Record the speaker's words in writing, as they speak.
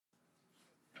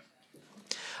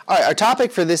All right, our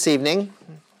topic for this evening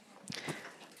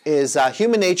is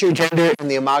human nature, gender, and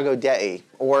the imago Dei,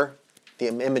 or the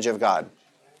image of God.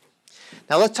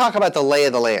 Now let's talk about the lay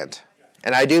of the land.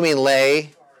 And I do mean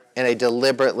lay in a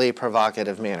deliberately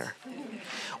provocative manner.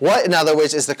 What, in other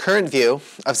words, is the current view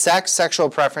of sex, sexual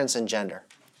preference, and gender?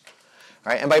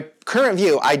 All right, and by current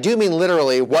view, I do mean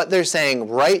literally what they're saying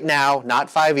right now, not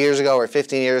 5 years ago or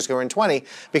 15 years ago or 20,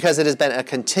 because it has been a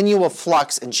continual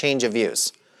flux and change of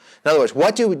views. In other words,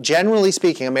 what do, generally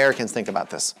speaking, Americans think about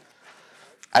this?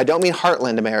 I don't mean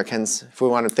heartland Americans, if we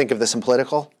want to think of this in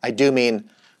political. I do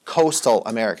mean coastal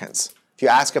Americans. If you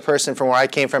ask a person from where I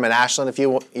came from in Ashland a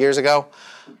few years ago,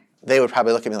 they would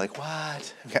probably look at me like,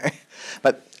 what? Okay.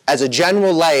 But as a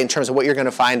general lay in terms of what you're going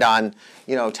to find on,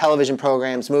 television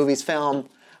programs, movies, film,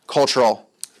 cultural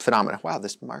phenomena. Wow,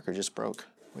 this marker just broke.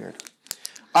 Weird.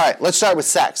 All right, let's start with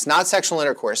sex. Not sexual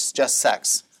intercourse, just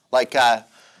sex. Like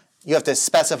you have to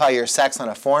specify your sex on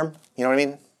a form. You know what I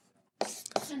mean?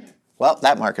 Well,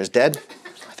 that marker's dead.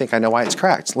 I think I know why it's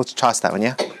cracked. Let's toss that one,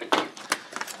 yeah?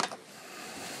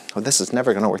 Oh, this is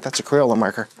never going to work. That's a Crayola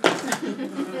marker.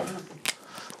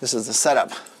 This is the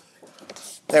setup.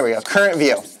 There we go. Current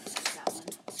view.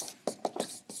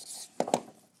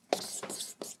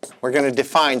 We're going to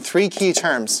define 3 key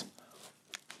terms.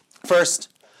 First,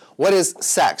 what is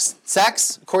sex?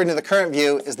 Sex, according to the current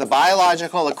view, is the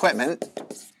biological equipment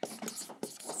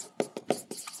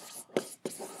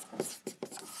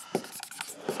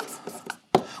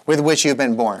with which you've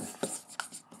been born.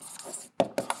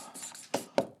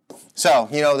 So,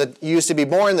 you used to be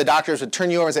born, the doctors would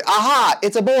turn you over and say, aha,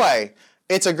 it's a boy,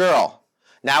 it's a girl.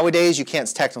 Nowadays, you can't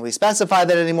technically specify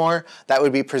that anymore. That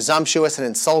would be presumptuous and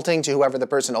insulting to whoever the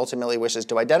person ultimately wishes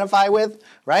to identify with,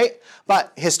 right?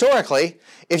 But historically,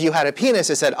 if you had a penis,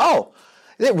 it said, oh,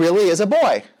 it really is a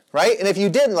boy, right? And if you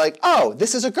didn't, oh,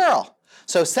 this is a girl.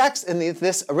 So sex, in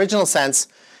this original sense,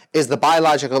 is the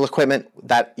biological equipment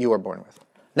that you were born with.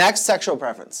 Next, sexual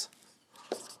preference.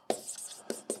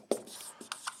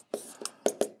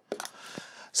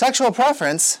 Sexual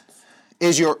preference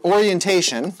is your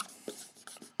orientation,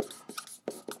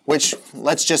 which,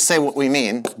 let's just say what we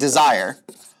mean, desire,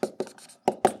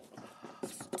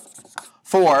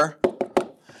 for,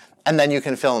 and then you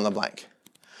can fill in the blank.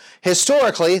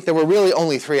 Historically, there were really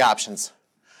only 3 options.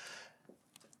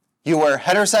 You were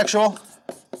heterosexual,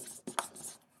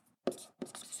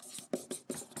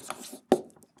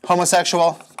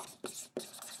 homosexual,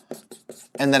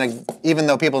 and then even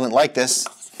though people didn't like this,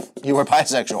 you were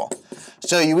bisexual.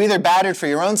 So you either batted for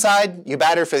your own side, you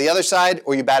batted for the other side,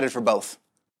 or you batted for both.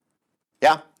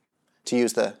 Yeah? To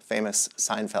use the famous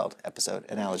Seinfeld episode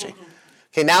analogy.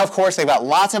 Okay, now of course they've got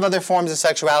lots of other forms of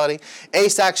sexuality.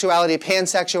 Asexuality,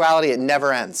 pansexuality, it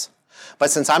never ends. But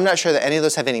since I'm not sure that any of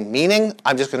those have any meaning,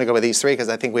 I'm just going to go with these 3 because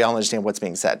I think we all understand what's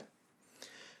being said.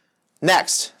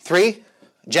 Next, 3,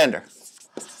 gender.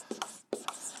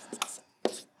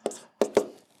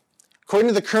 According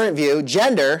to the current view,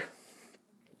 gender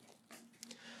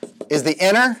is the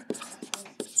inner,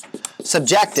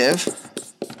 subjective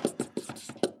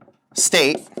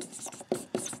state.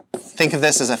 Think of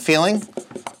this as a feeling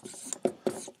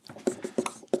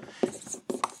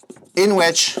in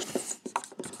which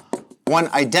one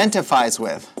identifies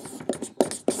with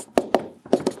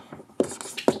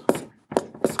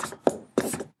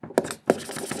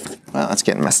well, that's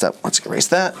getting messed up. Let's erase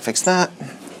that, fix that.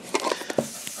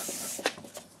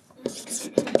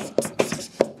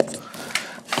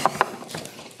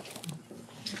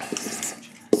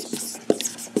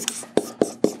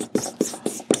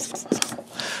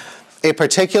 A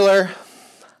particular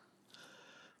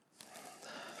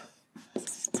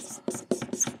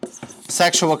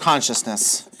sexual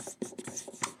consciousness.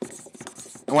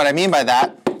 And what I mean by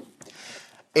that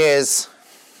is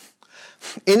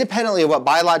independently of what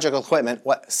biological equipment,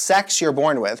 what sex you're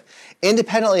born with,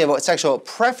 independently of what sexual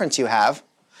preference you have,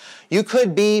 you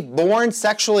could be born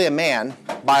sexually a man,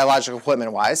 biological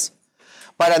equipment-wise,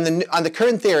 but on the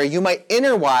current theory, you might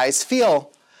inner-wise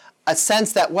feel a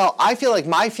sense that, well, I feel like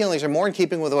my feelings are more in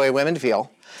keeping with the way women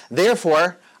feel.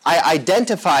 Therefore, I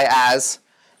identify as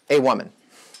a woman,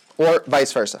 or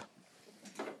vice versa.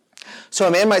 So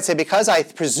a man might say, because I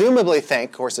presumably think,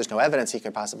 of course there's no evidence he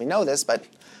could possibly know this, but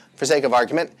for sake of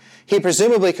argument, he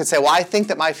presumably could say, well, I think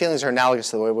that my feelings are analogous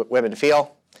to the way women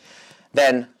feel,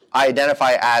 then I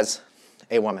identify as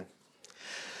a woman.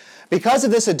 Because of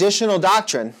this additional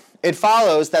doctrine, it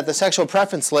follows that the sexual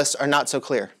preference lists are not so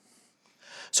clear.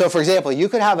 So, for example, you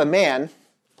could have a man,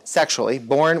 sexually,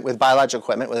 born with biological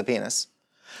equipment, with a penis,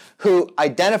 who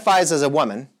identifies as a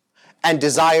woman and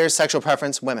desires sexual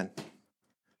preference women.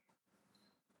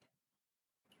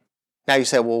 Now you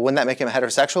say, well, wouldn't that make him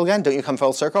heterosexual again? Don't you come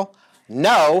full circle?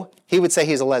 No, he would say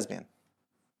he's a lesbian.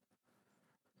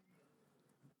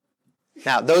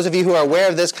 Now, those of you who are aware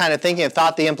of this kind of thinking and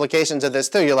thought the implications of this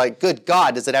theory, you're like, good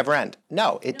God, does it ever end?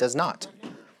 No, it does not.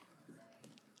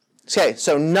 Okay,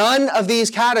 so none of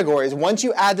these categories, once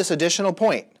you add this additional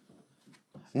point,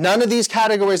 none of these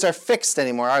categories are fixed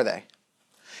anymore, are they?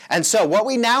 And so what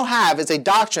we now have is a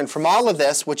doctrine from all of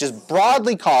this, which is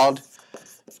broadly called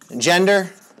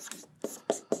gender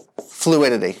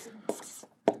fluidity.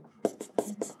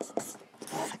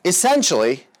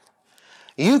 Essentially,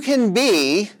 you can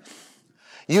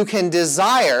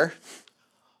desire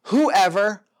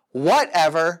whoever,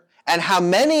 whatever, and how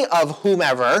many of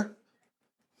whomever,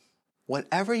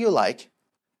 whatever you like,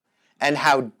 and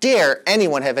how dare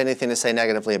anyone have anything to say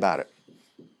negatively about it.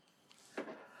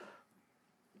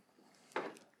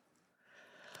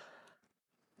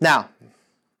 Now,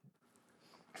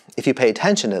 if you pay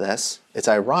attention to this, it's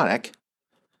ironic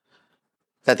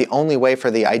that the only way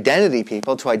for the identity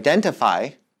people to identify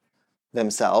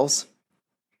themselves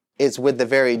is with the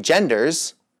very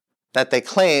genders that they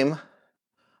claim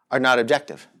are not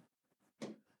objective.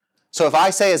 So if I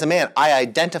say as a man, I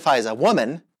identify as a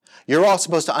woman, you're all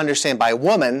supposed to understand by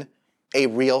woman a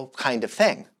real kind of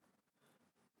thing.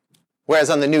 Whereas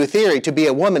on the new theory, to be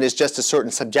a woman is just a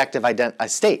certain subjective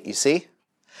state, you see?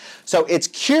 So it's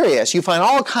curious. You find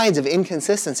all kinds of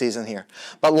inconsistencies in here.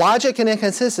 But logic and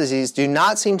inconsistencies do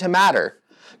not seem to matter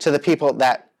to the people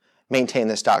that maintain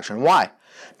this doctrine. Why?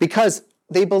 Because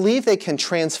they believe they can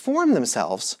transform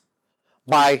themselves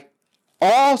by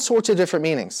all sorts of different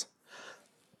meanings.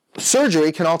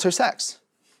 Surgery can alter sex.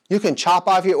 You can chop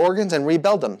off your organs and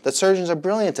rebuild them. The surgeons are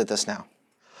brilliant at this now.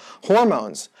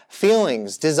 Hormones,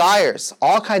 feelings, desires,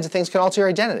 all kinds of things can alter your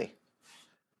identity.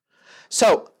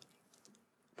 So,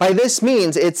 by this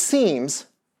means, it seems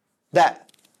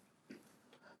that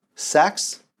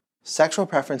sex, sexual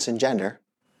preference, and gender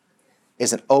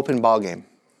is an open ballgame.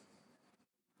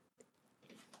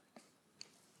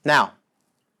 Now,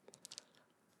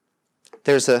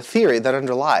 there's a theory that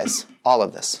underlies all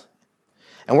of this.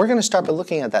 And we're going to start by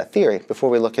looking at that theory before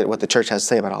we look at what the church has to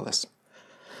say about all this.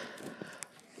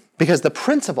 Because the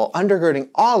principle undergirding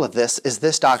all of this is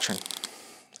this doctrine.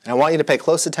 And I want you to pay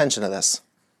close attention to this.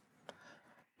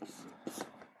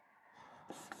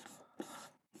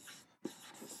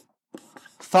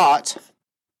 Thought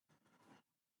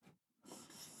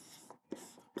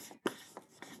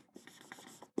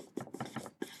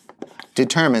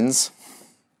determines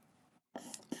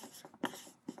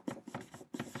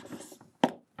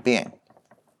being.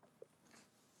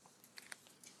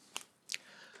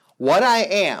 What I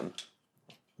am,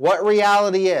 what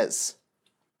reality is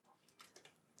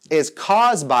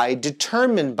caused by,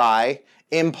 determined by,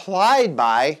 implied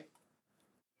by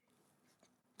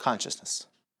consciousness.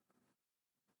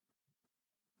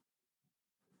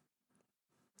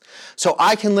 So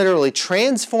I can literally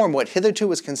transform what hitherto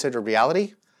was considered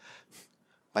reality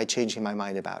by changing my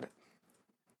mind about it.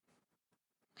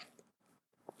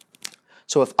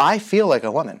 So if I feel like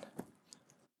a woman,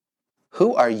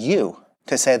 who are you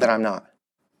to say that I'm not?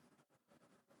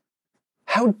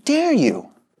 How dare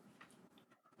you?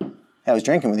 I was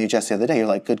drinking with you just the other day. You're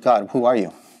like, good God, who are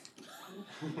you?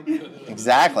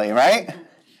 Exactly, right?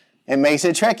 It makes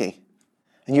it tricky.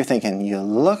 And you're thinking, you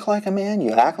look like a man,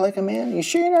 you act like a man, you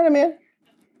sure you're not a man?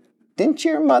 Didn't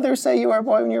your mother say you were a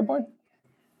boy when you were born?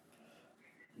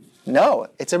 No,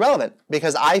 it's irrelevant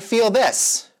because I feel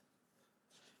this.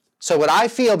 So what I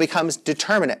feel becomes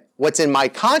determinate. What's in my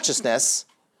consciousness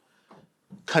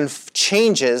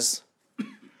changes,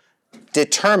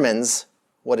 determines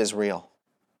what is real.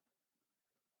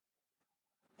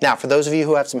 Now, for those of you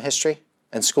who have some history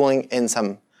and schooling in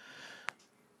some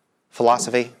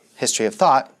philosophy, history of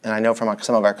thought, and I know from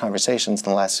some of our conversations in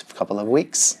the last couple of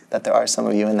weeks that there are some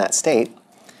of you in that state,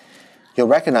 you'll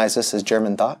recognize this as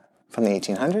German thought from the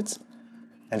 1800s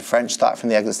and French thought from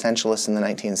the existentialists in the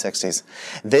 1960s.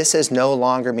 This is no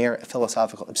longer mere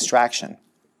philosophical abstraction.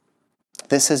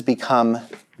 This has become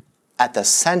at the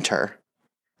center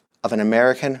of an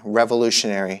American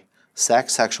revolutionary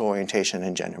sex, sexual orientation,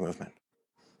 and gender movement.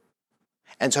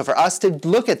 And so for us to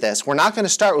look at this, we're not going to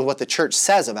start with what the church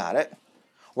says about it.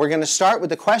 We're going to start with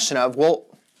the question of, well,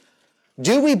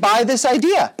 do we buy this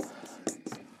idea?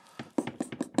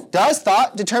 Does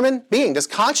thought determine being? Does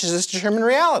consciousness determine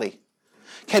reality?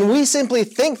 Can we simply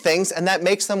think things and that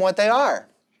makes them what they are?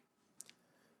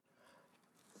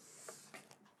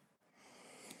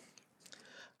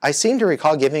 I seem to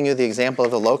recall giving you the example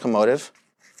of a locomotive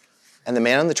and the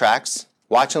man on the tracks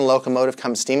watching the locomotive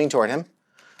come steaming toward him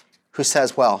who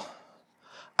says, well,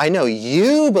 I know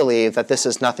you believe that this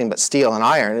is nothing but steel and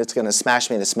iron. It's going to smash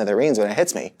me to smithereens when it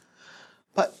hits me.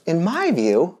 But in my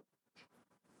view,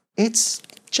 it's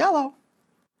Jell-O.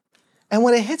 And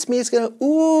when it hits me, it's going to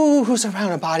ooze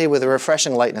around a body with a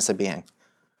refreshing lightness of being.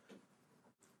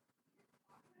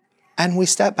 And we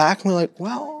step back and we're like,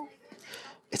 well,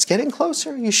 it's getting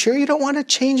closer. You sure you don't want to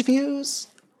change views?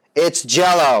 It's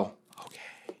Jell-O.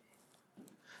 Okay.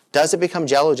 Does it become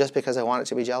Jell-O just because I want it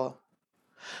to be Jell-O?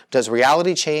 Does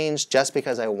reality change just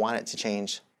because I want it to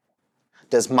change?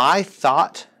 Does my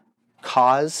thought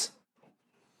cause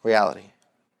reality?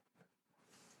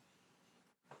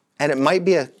 And it might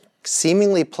be a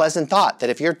seemingly pleasant thought that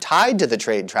if you're tied to the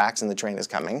train tracks and the train is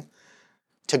coming,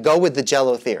 to go with the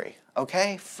Jell-O theory.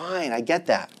 Okay, fine, I get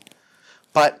that.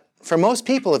 But for most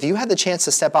people, if you had the chance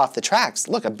to step off the tracks,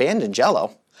 look, abandon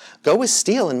Jell-O. Go with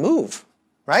steel and move,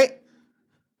 right?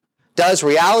 Does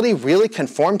reality really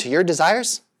conform to your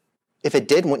desires? If it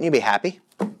did, wouldn't you be happy?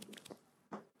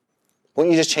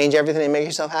 Wouldn't you just change everything and make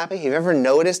yourself happy? Have you ever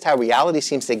noticed how reality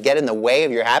seems to get in the way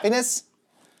of your happiness?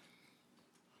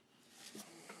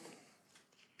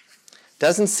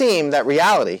 Doesn't seem that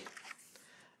reality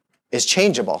is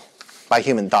changeable by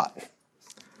human thought.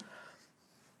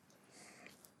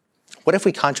 What if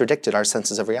we contradicted our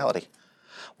senses of reality?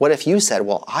 What if you said,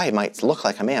 well, I might look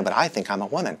like a man, but I think I'm a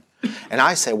woman? And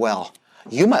I say, well,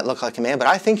 you might look like a man, but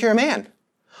I think you're a man.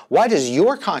 Why does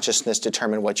your consciousness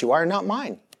determine what you are, not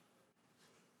mine?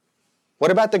 What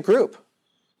about the group?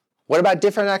 What about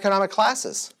different economic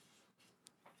classes?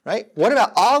 Right? What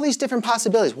about all these different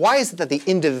possibilities? Why is it that the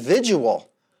individual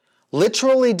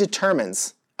literally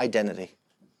determines identity?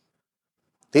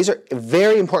 These are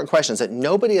very important questions that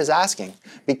nobody is asking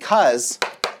because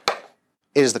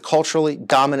it is the culturally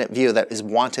dominant view that is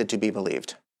wanted to be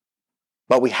believed.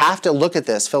 But we have to look at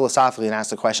this philosophically and ask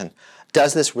the question,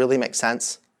 does this really make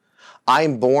sense?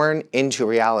 I'm born into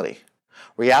reality.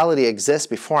 Reality exists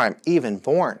before I'm even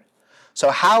born. So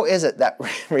how is it that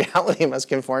reality must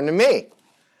conform to me?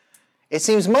 It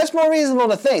seems much more reasonable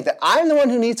to think that I'm the one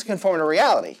who needs to conform to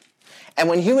reality. And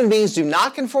when human beings do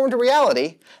not conform to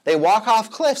reality, they walk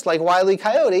off cliffs like Wile E.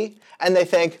 Coyote, and they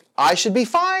think, I should be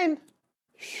fine.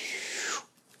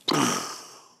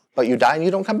 But you die and you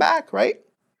don't come back, right?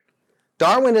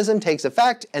 Darwinism takes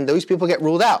effect, and those people get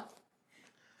ruled out.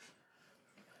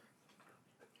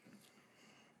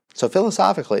 So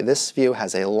philosophically, this view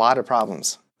has a lot of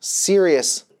problems,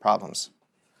 serious problems.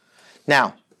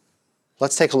 Now,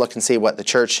 let's take a look and see what the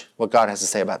church, what God has to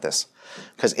say about this.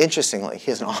 Because interestingly, he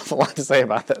has an awful lot to say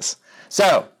about this.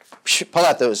 So, pull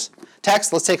out those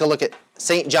texts. Let's take a look at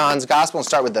St. John's Gospel and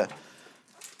start with the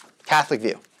Catholic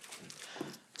view.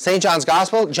 St. John's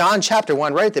Gospel, John chapter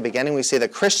 1, right at the beginning, we see the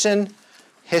Christian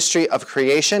history of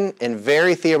creation in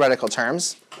very theoretical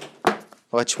terms,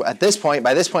 which by this point,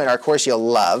 our course you'll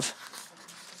love.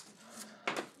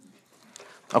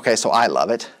 Okay, so I love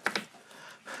it.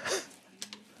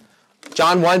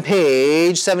 John 1,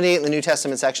 page 78 in the New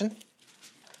Testament section.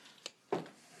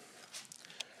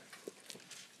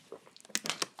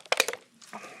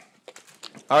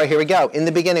 All right, here we go. In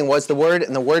the beginning was the Word,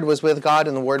 and the Word was with God,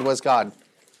 and the Word was God.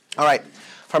 All right,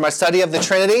 from our study of the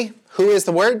Trinity, who is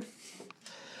the Word?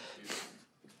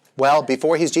 Well,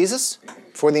 before he's Jesus,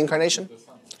 before the incarnation,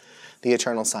 the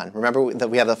eternal Son. Remember that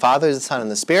we have the Father, the Son,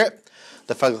 and the Spirit.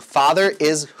 The Father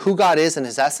is who God is in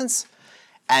his essence,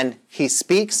 and he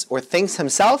speaks or thinks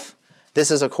himself. This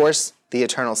is, of course, the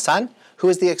eternal Son, who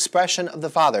is the expression of the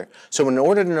Father. So in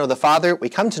order to know the Father, we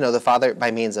come to know the Father by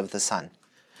means of the Son.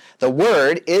 The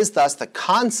Word is thus the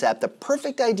concept, the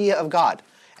perfect idea of God.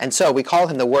 And so we call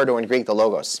him the Word, or in Greek, the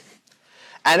Logos.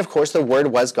 And of course, the Word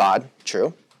was God,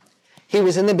 true. He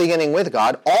was in the beginning with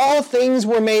God. All things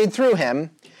were made through him,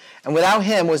 and without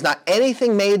him was not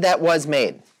anything made that was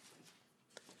made.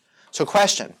 So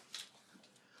question,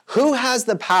 who has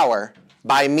the power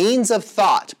by means of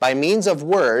thought, by means of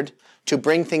word, to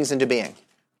bring things into being?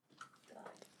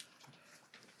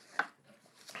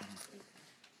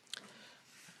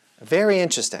 Very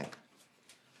interesting.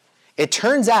 It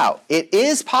turns out it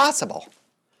is possible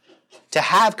to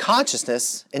have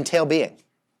consciousness entail being.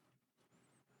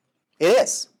 It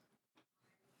is.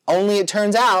 Only it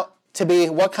turns out to be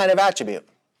what kind of attribute?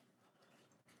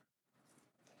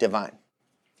 Divine.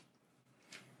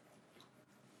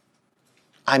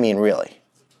 I mean, really.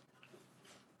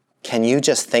 Can you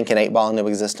just think an 8-ball into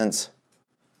existence?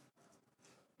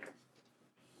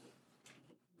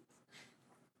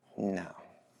 No.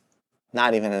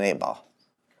 Not even an 8-ball.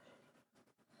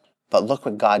 But look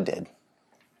what God did.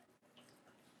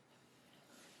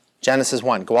 Genesis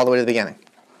 1, go all the way to the beginning.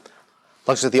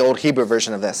 Looks at the old Hebrew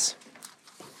version of this.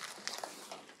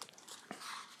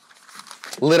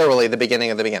 Literally the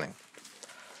beginning of the beginning.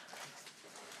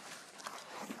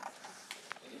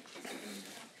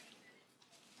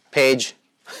 Page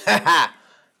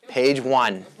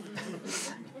 1.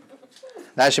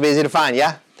 That should be easy to find,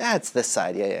 yeah? That's this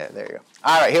side. Yeah, there you go.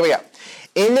 All right, here we go.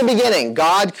 In the beginning,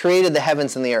 God created the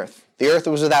heavens and the earth. The earth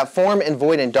was without form and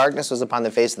void, and darkness was upon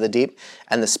the face of the deep,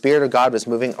 and the Spirit of God was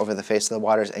moving over the face of the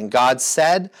waters. And God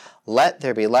said, "Let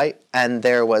there be light," and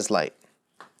there was light.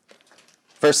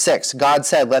 Verse 6, God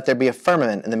said, "Let there be a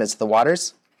firmament in the midst of the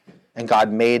waters," and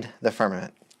God made the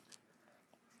firmament.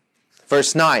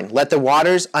 Verse 9, "Let the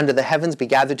waters under the heavens be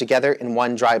gathered together in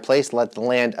one dry place. Let the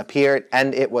land appear,"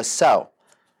 and it was so.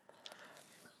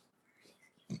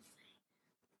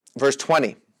 Verse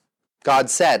 20, God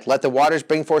said, "Let the waters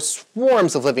bring forth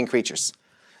swarms of living creatures."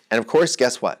 And of course,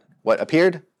 guess what? What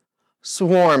appeared?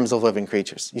 Swarms of living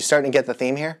creatures. You starting to get the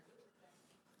theme here?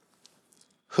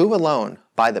 Who alone,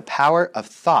 by the power of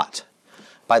thought,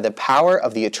 by the power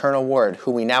of the eternal Word,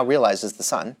 who we now realize is the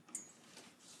Son,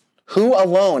 who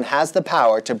alone has the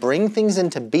power to bring things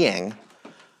into being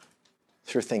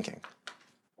through thinking?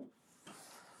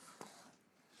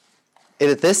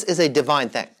 This is a divine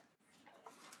thing.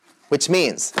 Which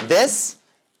means this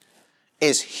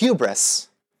is hubris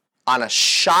on a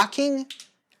shocking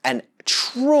and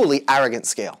truly arrogant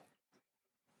scale.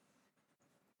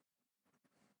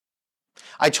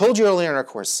 I told you earlier in our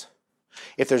course,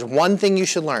 if there's one thing you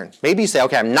should learn, maybe you say,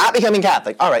 okay, I'm not becoming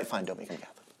Catholic. All right, fine, don't become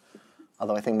Catholic.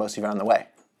 Although I think most of you are on the way.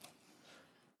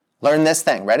 Learn this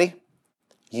thing. Ready?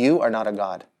 You are not a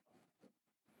God.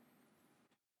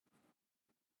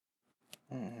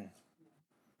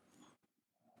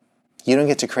 You don't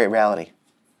get to create reality.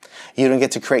 You don't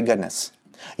get to create goodness.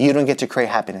 You don't get to create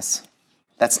happiness.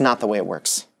 That's not the way it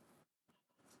works.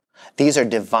 These are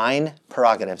divine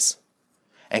prerogatives.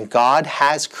 And God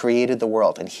has created the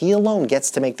world, and He alone gets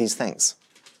to make these things.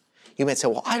 You may say,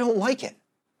 well, I don't like it.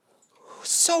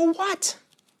 So what?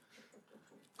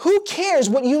 Who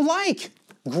cares what you like?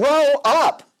 Grow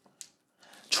up.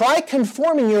 Try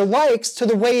conforming your likes to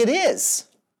the way it is.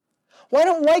 Well, I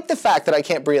don't like the fact that I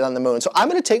can't breathe on the moon, so I'm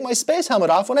going to take my space helmet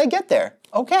off when I get there.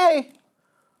 Okay.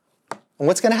 And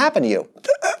what's going to happen to you?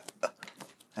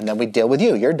 And then we deal with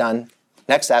you. You're done.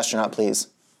 Next astronaut, please.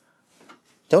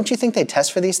 Don't you think they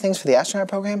test for these things for the astronaut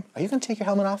program? Are you going to take your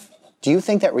helmet off? Do you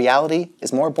think that reality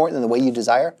is more important than the way you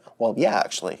desire? Well, yeah,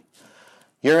 actually.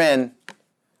 You're in,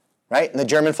 right? And the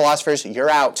German philosophers, you're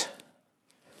out.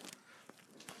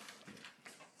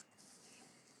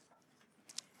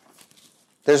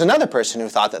 There's another person who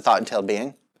thought that thought entailed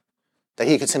being, that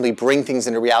he could simply bring things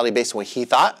into reality based on what he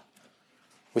thought.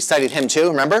 We studied him too,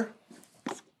 remember?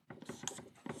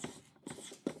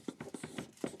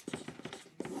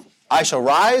 I shall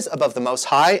rise above the Most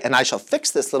High, and I shall fix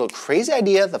this little crazy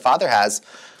idea the Father has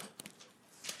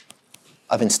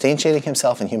of instantiating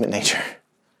himself in human nature.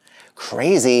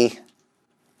 Crazy.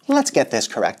 Let's get this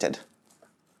corrected.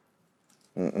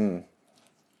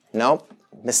 Nope.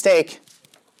 Mistake.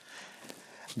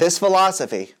 This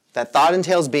philosophy, that thought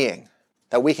entails being,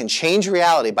 that we can change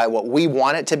reality by what we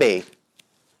want it to be,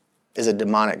 is a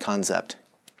demonic concept.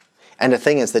 And the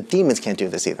thing is that demons can't do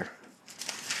this either.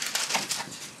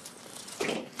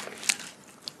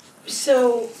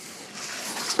 So,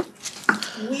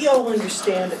 we all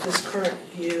understand that this current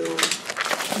view,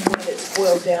 when it's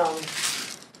boiled down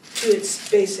to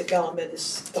its basic element,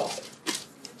 is thought.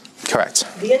 Correct.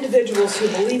 The individuals who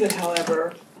believe it,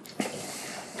 however,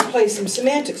 play some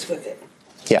semantics with it.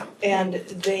 Yeah. And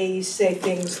they say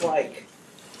things like,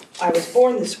 I was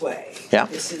born this way. Yeah.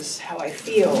 This is how I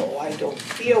feel. I don't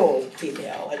feel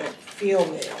female. I don't feel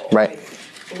male. Right.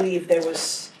 I believe there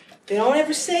was... They don't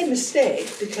ever say mistake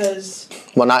because...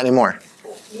 Well, not anymore.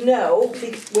 No.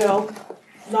 Well,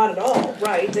 not at all.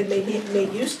 Right. They may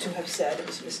used to have said it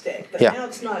was a mistake. But Yeah. now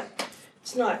it's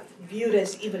not viewed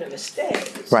as even a mistake.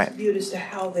 It's Right. viewed as to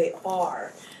how they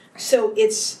are. So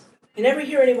it's... I never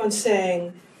hear anyone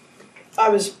saying, I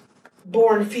was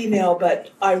born female, but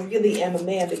I really am a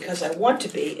man because I want to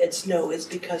be. It's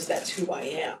because that's who I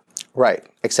am. Right.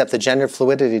 Except the gender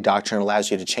fluidity doctrine allows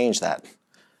you to change that.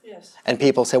 Yes. And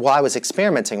people say, well, I was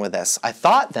experimenting with this. I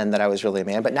thought then that I was really a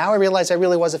man, but now I realize I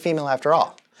really was a female after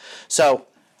all. So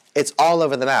it's all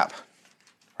over the map,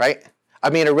 right? I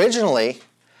mean, originally,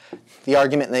 the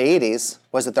argument in the 80s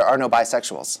was that there are no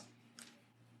bisexuals.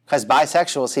 Because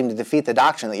bisexuals seem to defeat the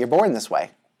doctrine that you're born this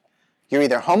way. You're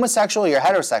either homosexual or you're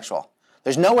heterosexual.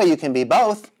 There's no way you can be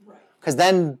both, because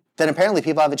then apparently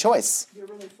people have a choice. You're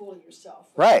really fooling yourself.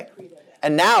 Right.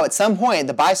 And now at some point,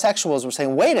 the bisexuals were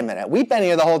saying, wait a minute, we've been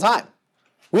here the whole time.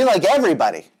 We like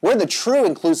everybody. We're the true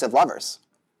inclusive lovers.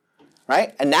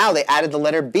 right? And now they added the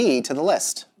letter B to the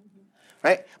list,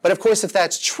 right? But of course, if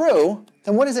that's true,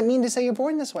 then what does it mean to say you're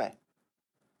born this way?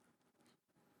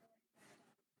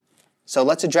 So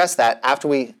let's address that after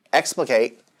we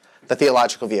explicate the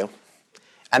theological view,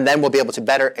 and then we'll be able to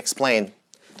better explain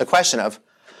the question of,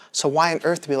 so why on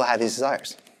earth do people have these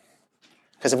desires?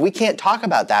 Because if we can't talk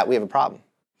about that, we have a problem.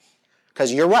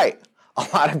 Because you're right, a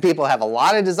lot of people have a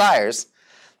lot of desires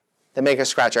that make us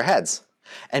scratch our heads.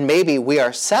 And maybe we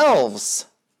ourselves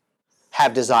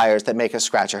have desires that make us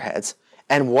scratch our heads.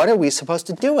 And what are we supposed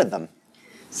to do with them?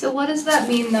 So what does that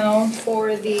mean, though,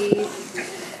 for the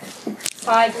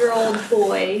 5-year-old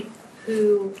boy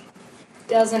who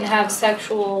doesn't have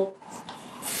sexual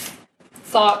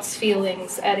thoughts,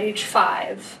 feelings at age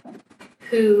 5,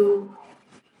 who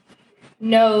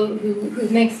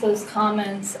makes those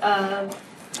comments of,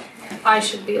 I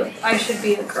should be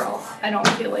a girl. I don't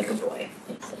feel like a boy.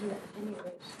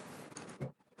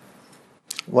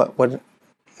 What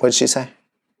did she say?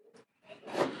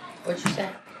 What'd you say?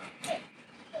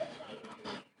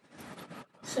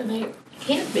 So they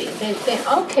can't be. They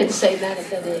all kids say that at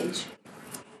that age.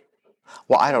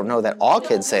 Well, I don't know that all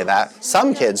kids say that.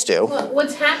 Some kids do. Well,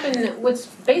 what's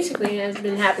basically has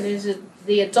been happening is that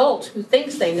the adult who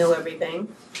thinks they know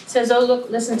everything says, oh, look,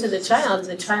 listen to the child.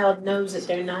 The child knows that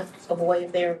they're not a boy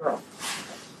if they're a girl.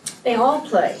 They all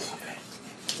play.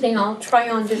 They all try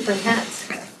on different hats.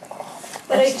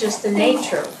 That's just the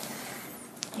nature.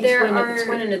 It's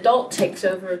when an adult takes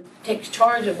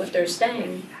charge of what they're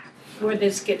saying, where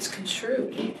this gets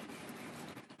construed.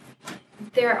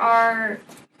 There are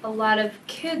a lot of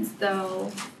kids,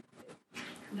 though,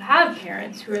 who have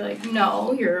parents who are like,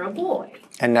 no, you're a boy.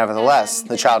 And nevertheless,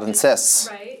 the child insists.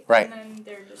 Right. And then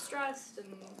they're distressed and,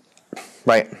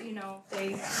 right.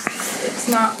 It's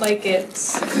not like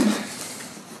it's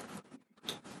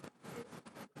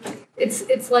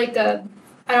like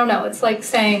I don't know, it's like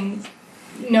saying,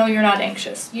 no, you're not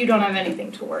anxious. You don't have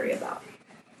anything to worry about.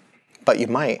 But you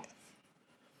might.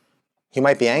 You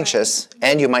might be anxious,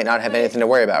 and you might not have anything to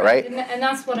worry about, right? And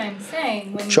that's what I'm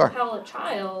saying. When Sure. you tell a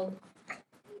child,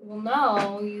 well,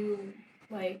 no, you,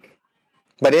 like...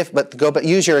 But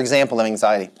use your example of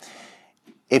anxiety.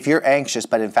 If you're anxious,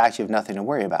 but in fact you have nothing to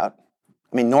worry about,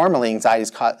 I mean, normally anxiety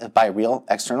is caused by a real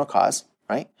external cause,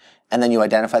 right? And then you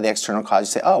identify the external cause,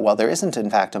 you say, oh, well, there isn't, in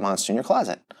fact, a monster in your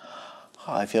closet.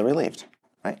 Oh, I feel relieved,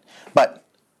 right? But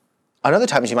on other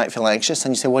times you might feel anxious,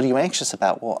 and you say, what are you anxious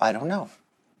about? Well, I don't know.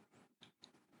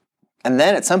 And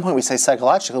then at some point we say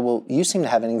psychologically, well, you seem to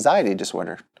have an anxiety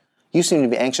disorder. You seem to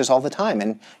be anxious all the time,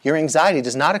 and your anxiety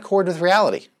does not accord with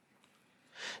reality.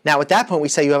 Now, at that point, we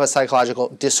say you have a psychological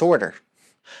disorder.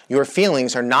 Your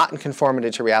feelings are not in conformity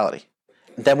to reality.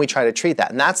 Then we try to treat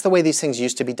that, and that's the way these things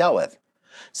used to be dealt with.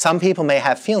 Some people may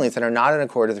have feelings that are not in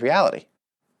accord with reality.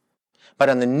 But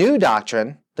on the new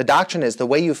doctrine, the doctrine is the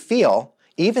way you feel,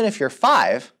 even if you're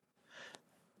 5,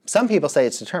 some people say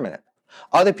it's determinate.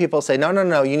 Other people say,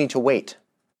 no, you need to wait.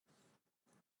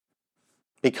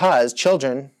 Because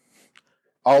children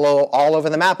all over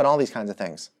the map and all these kinds of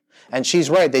things. And she's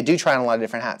right, they do try on a lot of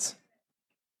different hats.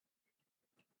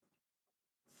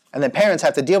 And then parents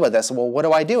have to deal with this. Well, what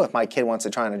do I do if my kid wants to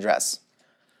try on a dress?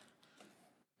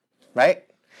 Right?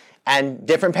 And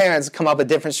different parents come up with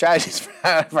different strategies for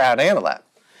how to handle that.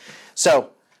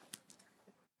 So,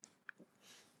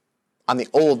 on the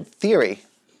old theory,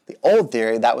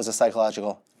 that was a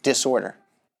psychological disorder.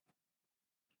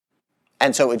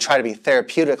 And so it would try to be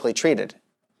therapeutically treated.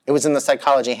 It was in the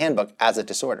psychology handbook as a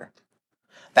disorder.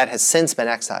 That has since been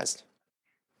excised.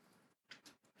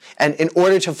 And in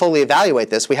order to fully evaluate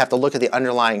this, we have to look at the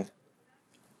underlying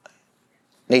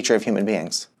nature of human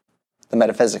beings, the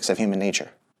metaphysics of human nature.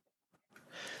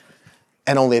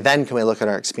 And only then can we look at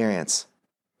our experience,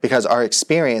 because our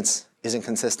experience isn't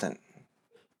consistent.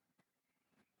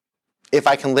 If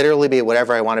I can literally be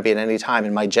whatever I want to be at any time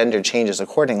and my gender changes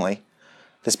accordingly,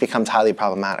 this becomes highly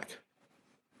problematic.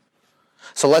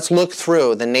 So let's look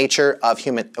through the nature of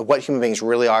what human beings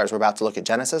really are as we're about to look at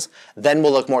Genesis. Then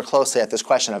we'll look more closely at this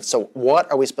question of, so what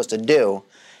are we supposed to do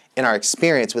in our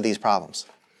experience with these problems?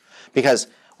 Because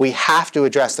we have to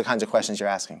address the kinds of questions you're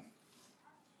asking.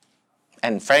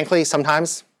 And frankly,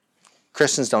 sometimes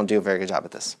Christians don't do a very good job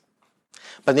at this.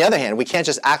 But on the other hand, we can't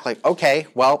just act like, okay,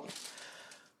 well,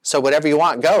 so whatever you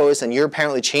want goes, and you're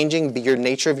apparently changing your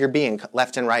nature of your being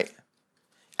left and right.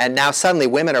 And now suddenly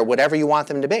women are whatever you want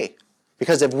them to be.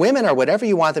 Because if women are whatever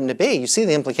you want them to be, you see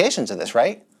the implications of this,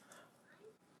 right?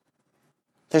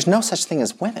 There's no such thing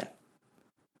as women.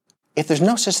 If there's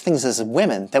no such things as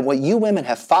women, then what you women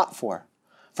have fought for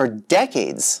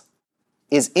decades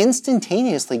is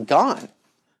instantaneously gone.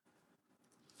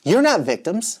 You're not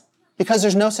victims, because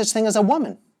there's no such thing as a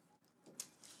woman.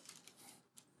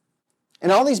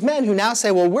 And all these men who now say,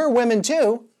 well, we're women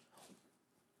too,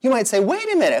 you might say, wait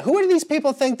a minute, who do these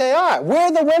people think they are?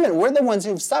 We're the women. We're the ones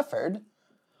who've suffered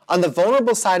on the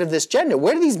vulnerable side of this gender.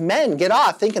 Where do these men get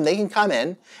off thinking they can come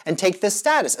in and take this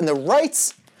status and the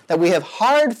rights that we have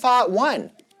hard fought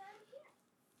won?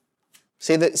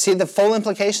 See the full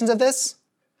implications of this?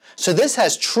 So this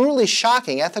has truly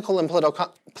shocking ethical and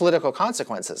political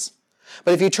consequences.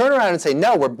 But if you turn around and say,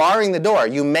 no, we're barring the door,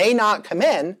 you may not come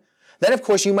in, then of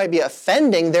course you might be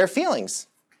offending their feelings.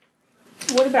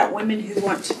 What about women who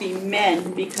want to be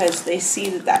men because they see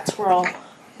that that's where all,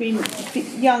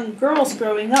 young girls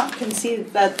growing up can see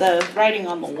that the writing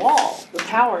on the wall, the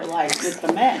power lies with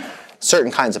the men.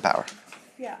 Certain kinds of power.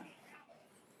 Yeah.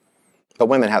 But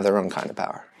women have their own kind of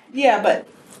power. Yeah, but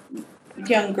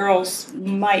young girls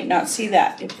might not see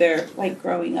that if they're like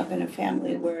growing up in a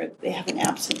family where they have an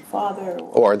absent father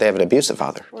Or they have an abusive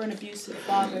father. or an abusive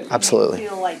father. Absolutely. They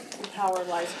feel like the power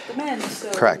lies with the men,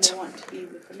 so Correct. they want to be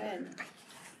with the men.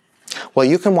 Well,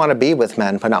 you can want to be with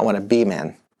men, but not want to be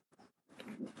men.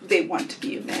 They want to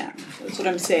be a man. That's what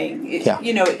I'm saying. Yeah.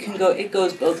 It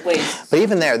goes both ways. But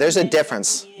even there, there's a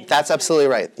difference. That's absolutely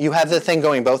right. You have the thing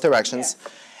going both directions,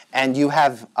 and you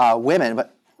have women,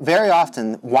 but very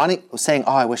often saying,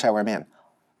 oh, I wish I were a man.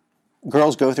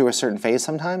 Girls go through a certain phase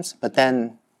sometimes, but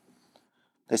then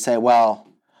they say, well,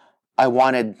 I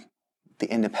wanted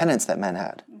the independence that men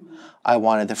had. I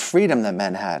wanted the freedom that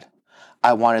men had.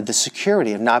 I wanted the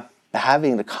security of not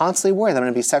having to constantly worry that I'm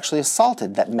going to be sexually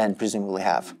assaulted that men presumably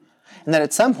have. And then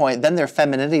at some point, then their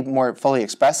femininity more fully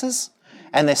expresses,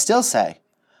 and they still say,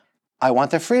 I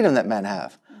want the freedom that men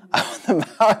have. I want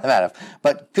the power that men have.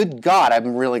 But good God,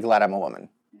 I'm really glad I'm a woman.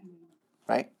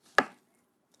 Right?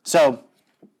 So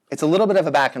it's a little bit of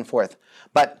a back and forth.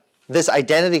 But this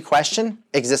identity question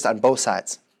exists on both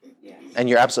sides. And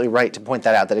you're absolutely right to point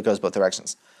that out, that it goes both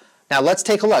directions. Now let's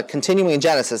take a look, continuing in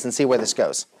Genesis, and see where this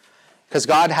goes. Because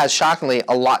God has shockingly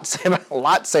a lot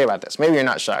to say about this. Maybe you're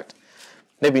not shocked.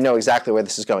 Maybe you know exactly where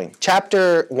this is going.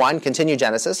 Chapter 1, continue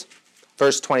Genesis,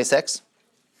 verse 26.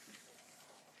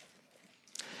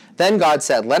 Then God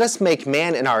said, let us make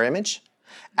man in our image,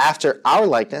 after our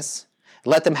likeness.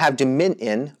 Let them have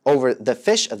dominion over the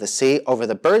fish of the sea, over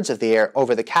the birds of the air,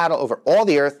 over the cattle, over all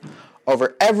the earth,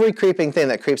 over every creeping thing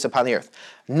that creeps upon the earth.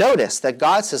 Notice that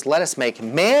God says, let us make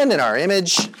man in our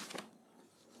image.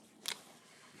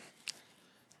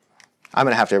 I'm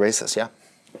going to have to erase this, yeah?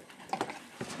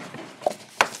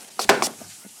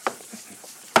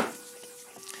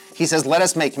 He says, let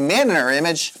us make man in our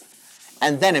image,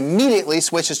 and then immediately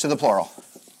switches to the plural.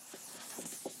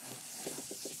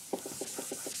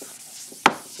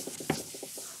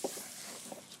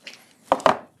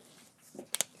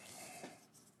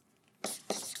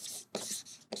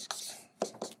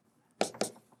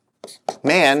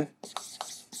 Man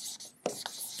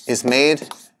is made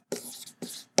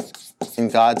in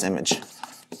God's image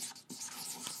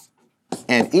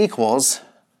and equals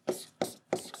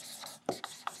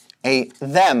a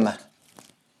them.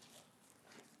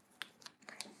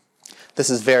 This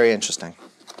is very interesting.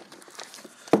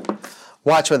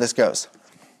 Watch where this goes.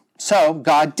 So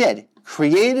God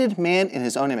created man in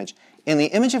his own image. In the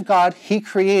image of God, he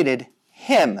created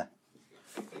him.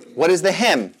 What is the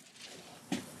him?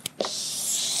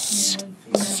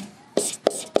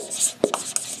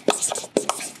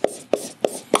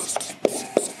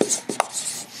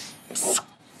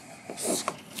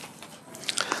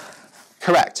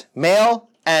 Correct. Male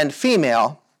and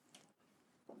female.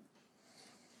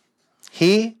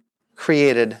 He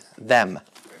created them.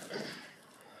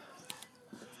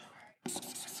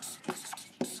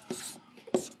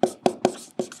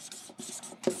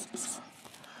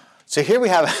 So here we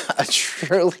have a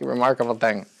truly remarkable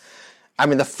thing. I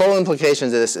mean, the full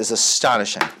implications of this is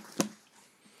astonishing.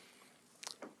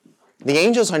 The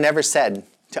angels are never said,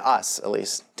 to us at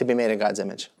least, to be made in God's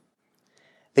image.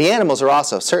 The animals are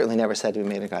also certainly never said to be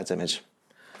made in God's image.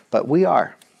 But we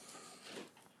are.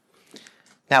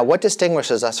 Now, what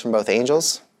distinguishes us from both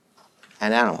angels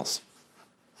and animals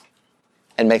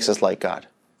and makes us like God?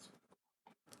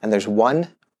 And there's one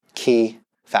key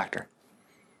factor.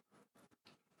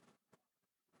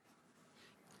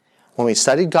 When we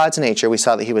studied God's nature, we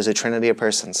saw that he was a trinity of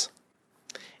persons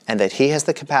and that he has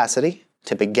the capacity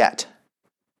to beget.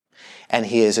 And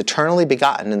he is eternally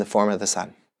begotten in the form of the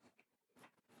Son.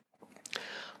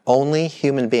 Only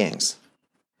human beings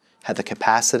have the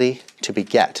capacity to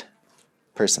beget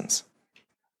persons.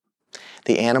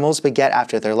 The animals beget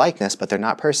after their likeness, but they're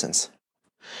not persons.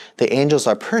 The angels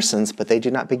are persons, but they do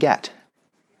not beget.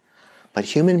 But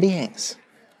human beings,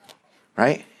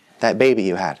 right? That baby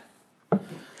you had,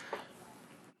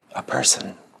 a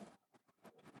person.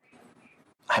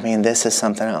 I mean, this is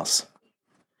something else.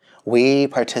 We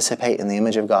participate in the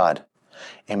image of God,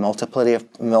 a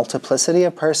multiplicity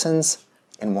of persons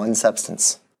in one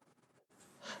substance.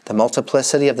 The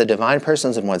multiplicity of the divine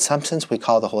persons in one substance we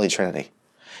call the Holy Trinity,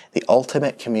 the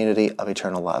ultimate community of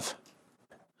eternal love.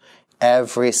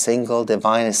 Every single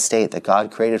divine estate that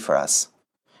God created for us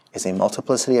is a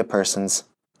multiplicity of persons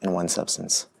in one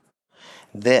substance.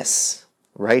 This,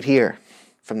 right here,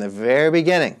 from the very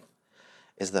beginning,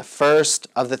 is the first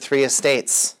of the three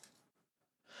estates.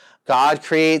 God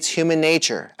creates human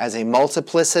nature as a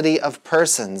multiplicity of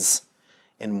persons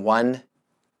in one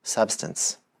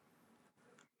substance.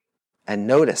 And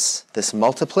notice, this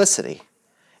multiplicity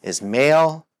is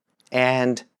male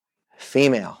and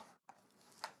female.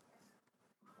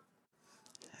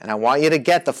 And I want you to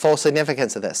get the full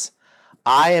significance of this.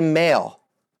 I am male.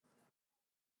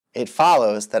 It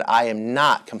follows that I am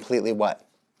not completely what?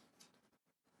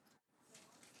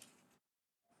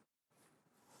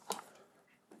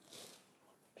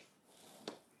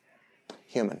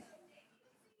 Human.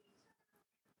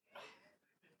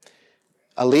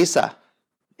 Elisa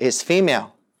is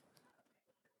female.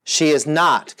 She is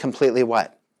not completely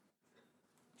what?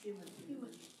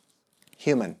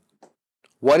 Human.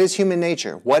 What is human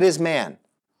nature? What is man?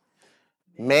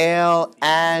 Male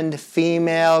and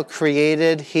female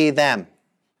created he them.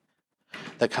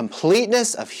 The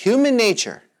completeness of human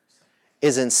nature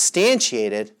is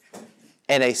instantiated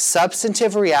in a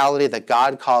substantive reality that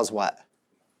God calls what?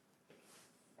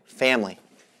 Family.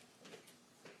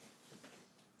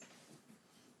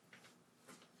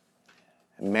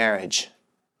 Marriage.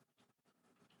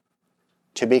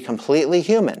 To be completely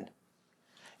human,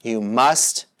 you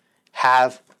must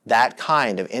have that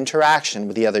kind of interaction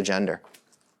with the other gender.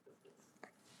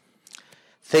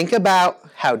 Think about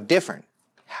how different,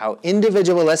 how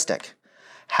individualistic,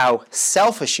 how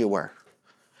selfish you were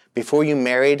before you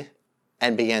married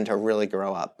and began to really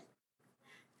grow up.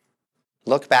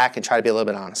 Look back and try to be a little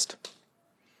bit honest.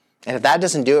 And if that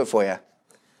doesn't do it for you,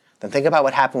 then think about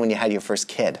what happened when you had your first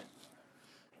kid.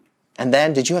 And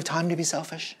then, did you have time to be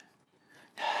selfish?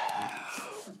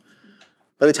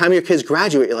 By the time your kids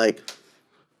graduate, you're like,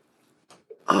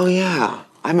 oh yeah,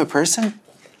 I'm a person?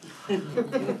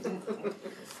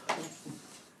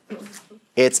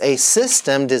 It's a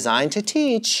system designed to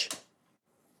teach.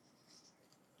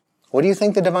 What do you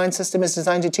think the divine system is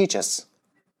designed to teach us?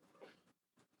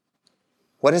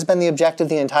 What has been the objective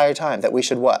the entire time? That we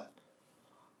should what?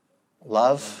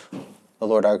 Love the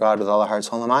Lord our God with all our heart,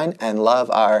 soul, and mind, and love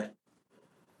our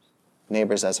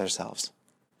neighbors as ourselves.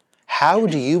 How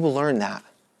do you learn that?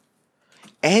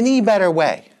 Any better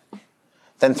way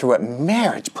than through what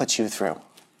marriage puts you through?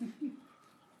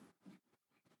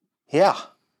 Yeah.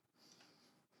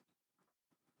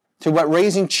 Through what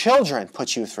raising children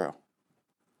puts you through.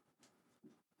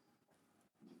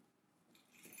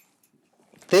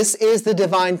 This is the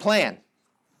divine plan.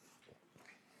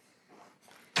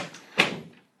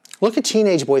 Look at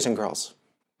teenage boys and girls.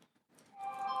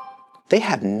 They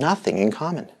have nothing in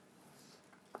common.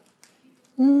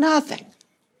 Nothing.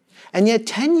 And yet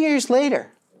 10 years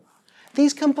later,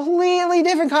 these completely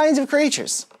different kinds of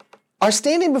creatures are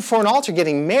standing before an altar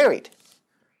getting married.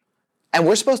 And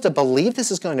we're supposed to believe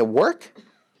this is going to work?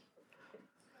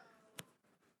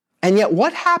 And yet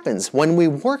what happens when we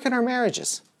work in our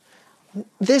marriages?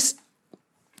 This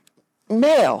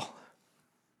male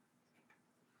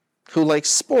who likes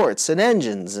sports and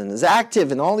engines and is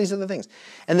active and all these other things,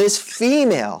 and this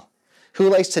female who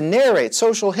likes to narrate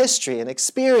social history and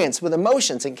experience with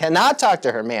emotions and cannot talk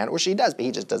to her man, or she does, but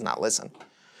he just does not listen,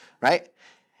 right?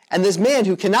 And this man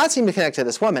who cannot seem to connect to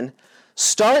this woman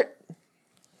start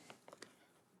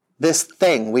this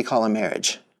thing we call a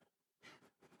marriage.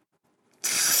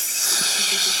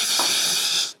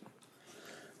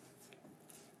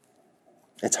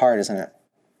 It's hard, isn't it?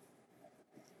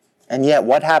 And yet,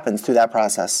 what happens through that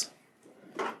process?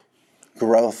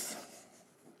 Growth,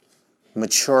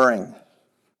 maturing,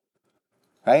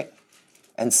 right?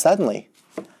 And suddenly,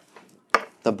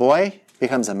 the boy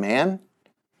becomes a man,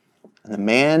 and the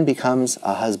man becomes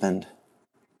a husband.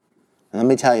 And let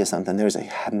me tell you something, there's a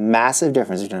massive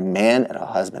difference between a man and a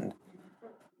husband.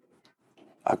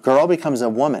 A girl becomes a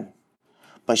woman,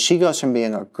 but she goes from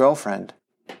being a girlfriend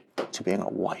to being a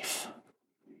wife.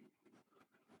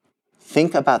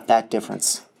 Think about that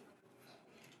difference.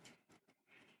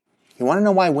 You want to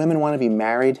know why women want to be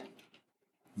married?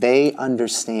 They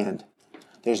understand.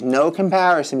 There's no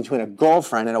comparison between a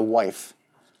girlfriend and a wife.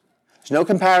 There's no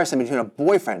comparison between a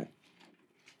boyfriend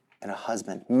and a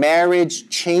husband. Marriage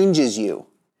changes you.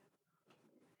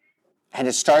 And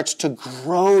it starts to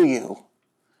grow you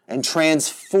and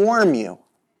transform you.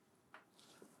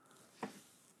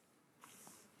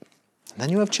 And then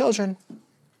you have children.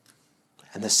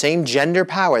 And the same gender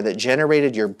power that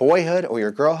generated your boyhood or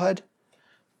your girlhood,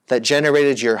 that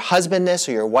generated your husbandness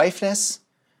or your wifeness,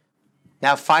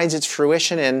 now finds its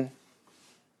fruition in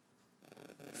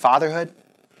fatherhood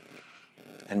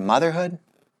and motherhood.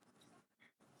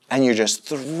 And you're just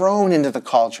thrown into the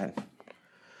cauldron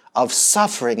of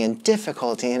suffering and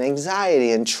difficulty and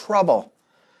anxiety and trouble.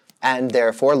 And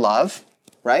therefore love,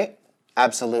 right?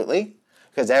 Absolutely.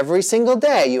 Because every single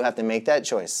day you have to make that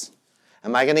choice.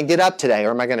 Am I going to get up today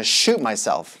or am I going to shoot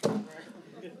myself?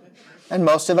 And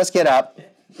most of us get up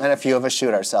and a few of us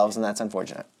shoot ourselves, and that's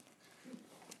unfortunate.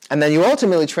 And then you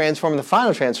ultimately transform the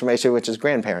final transformation, which is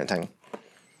grandparenting,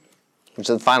 which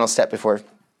is the final step before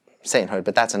sainthood,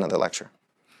 but that's another lecture.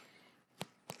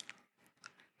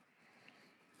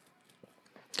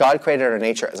 God created our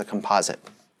nature as a composite,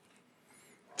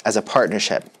 as a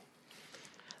partnership.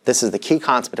 This is the key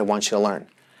concept I want you to learn.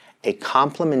 A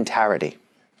complementarity.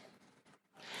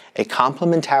 A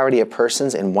complementarity of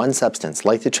persons in one substance,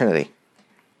 like the Trinity.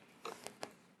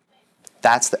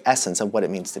 That's the essence of what it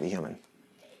means to be human.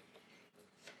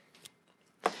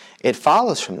 It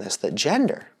follows from this that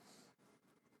gender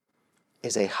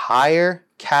is a higher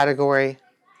category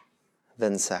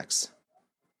than sex.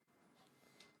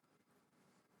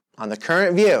 On the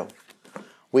current view,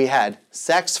 we had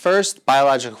sex first,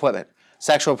 biological equipment.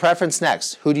 Sexual preference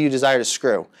next, who do you desire to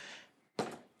screw?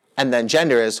 And then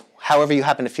gender is however you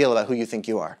happen to feel about who you think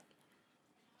you are.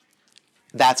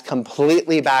 That's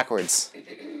completely backwards.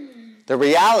 The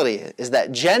reality is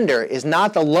that gender is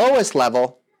not the lowest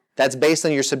level that's based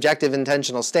on your subjective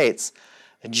intentional states.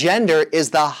 Gender is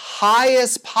the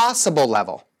highest possible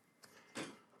level.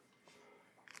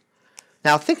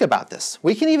 Now think about this.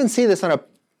 We can even see this on a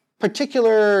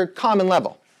particular common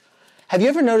level. Have you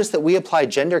ever noticed that we apply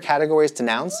gender categories to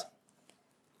nouns?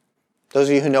 Those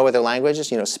of you who know other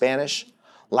languages, Spanish,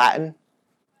 Latin,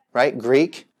 right?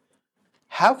 Greek.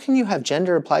 How can you have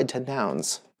gender applied to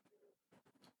nouns?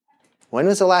 When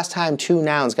was the last time two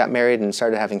nouns got married and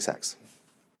started having sex?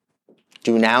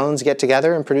 Do nouns get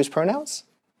together and produce pronouns?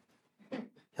 You're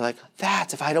like,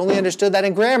 that's if I'd only understood that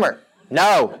in grammar.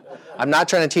 No, I'm not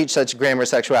trying to teach such grammar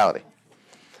sexuality.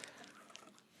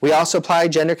 We also apply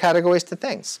gender categories to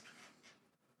things.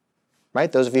 Right?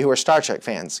 Those of you who are Star Trek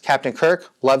fans. Captain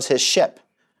Kirk loves his ship,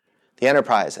 the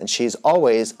Enterprise, and she's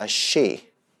always a she.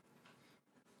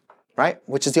 Right?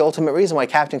 Which is the ultimate reason why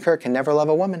Captain Kirk can never love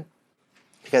a woman.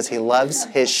 Because he loves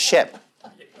his ship.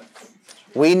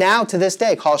 We now, to this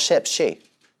day, call ships she.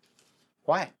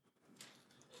 Why?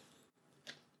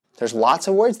 There's lots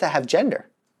of words that have gender.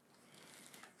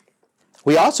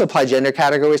 We also apply gender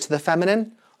categories to the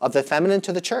feminine, of the feminine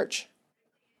to the church.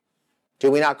 Do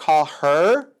we not call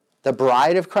her the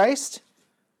bride of Christ?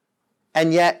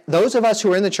 And yet, those of us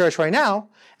who are in the church right now,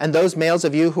 and those males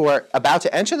of you who are about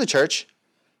to enter the church,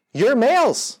 you're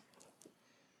males.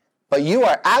 But you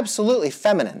are absolutely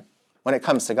feminine when it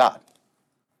comes to God.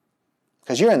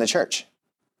 Because you're in the church.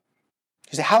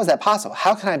 You say, how is that possible?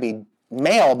 How can I be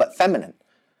male but feminine?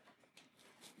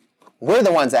 We're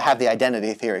the ones that have the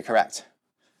identity theory correct.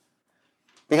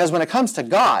 Because when it comes to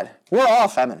God, we're all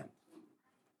feminine.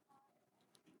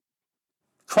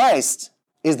 Christ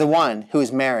is the one who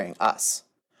is marrying us.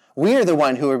 We are the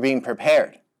one who are being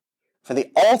prepared for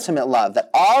the ultimate love that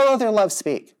all other loves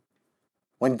speak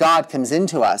when God comes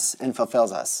into us and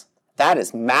fulfills us. That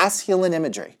is masculine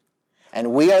imagery.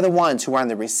 And we are the ones who are on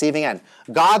the receiving end.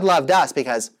 God loved us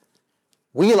because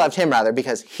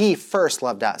he first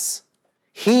loved us.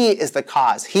 He is the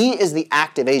cause. He is the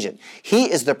active agent. He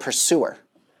is the pursuer.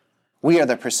 We are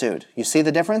the pursued. You see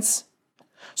the difference?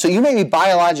 So you may be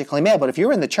biologically male, but if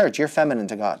you're in the church, you're feminine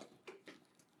to God.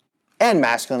 And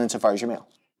masculine insofar as you're male.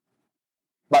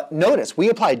 But notice, we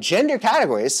apply gender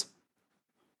categories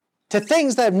to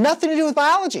things that have nothing to do with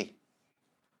biology.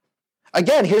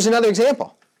 Again, here's another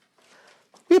example.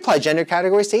 We apply gender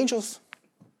categories to angels.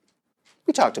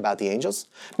 We talked about the angels.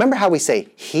 Remember how we say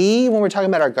he when we're talking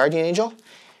about our guardian angel?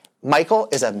 Michael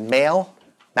is a male,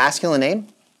 masculine name.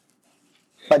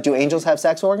 But do angels have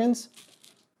sex organs?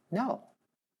 No.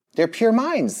 They're pure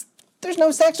minds. There's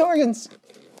no sex organs.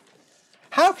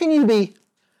 How can you be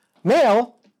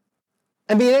male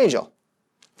and be an angel?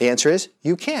 The answer is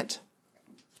you can't.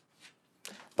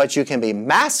 But you can be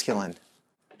masculine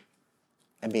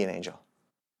and be an angel.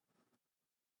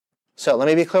 So let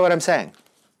me be clear what I'm saying.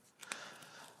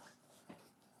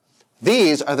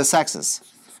 These are the sexes.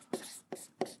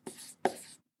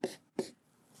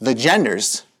 The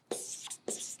genders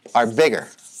are bigger.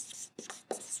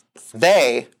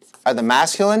 They are the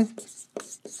masculine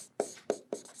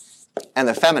and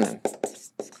the feminine.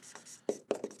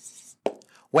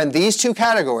 When these two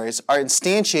categories are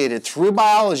instantiated through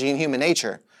biology and human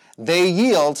nature, they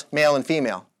yield male and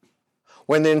female.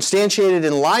 When they're instantiated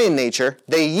in lion nature,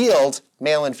 they yield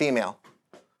male and female.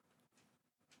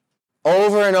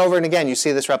 Over and over and again, you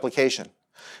see this replication.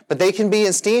 But they can be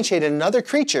instantiated in other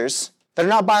creatures that are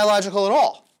not biological at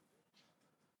all.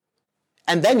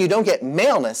 And then you don't get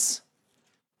maleness.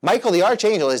 Michael the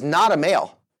archangel is not a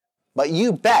male, but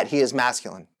you bet he is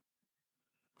masculine.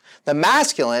 The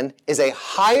masculine is a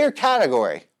higher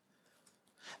category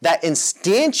that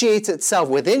instantiates itself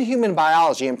within human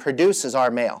biology and produces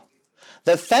our male.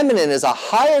 The feminine is a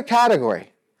higher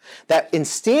category that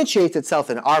instantiates itself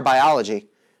in our biology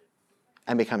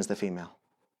and becomes the female.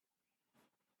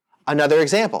 Another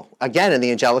example, again in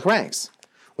the angelic ranks.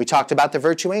 We talked about the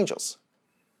virtue angels,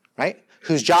 right?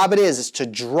 Whose job it is to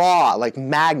draw like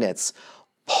magnets,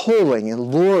 pulling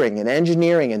and luring and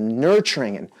engineering and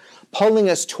nurturing and pulling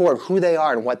us toward who they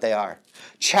are and what they are.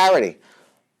 Charity,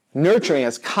 nurturing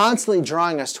us, constantly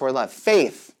drawing us toward love.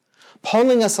 Faith,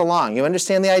 pulling us along. You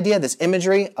understand the idea? This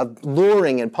imagery of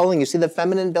luring and pulling. You see the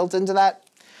feminine built into that?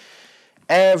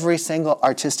 Every single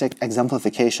artistic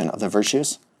exemplification of the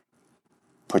virtues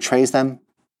portrays them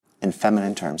in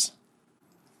feminine terms.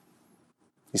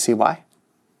 You see why?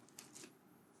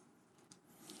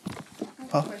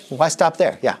 Well, why stop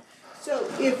there? Yeah. So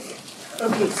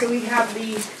so we have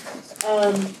the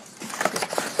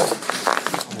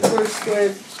verse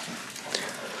where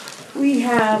we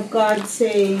have God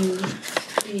saying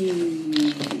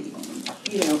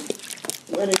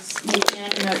let us make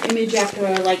man in our image after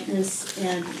our likeness,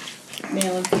 and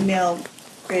male and female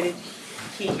created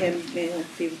he, him, male and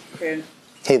female created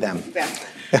Hey them.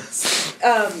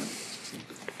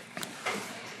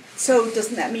 So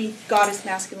doesn't that mean God is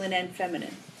masculine and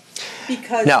feminine?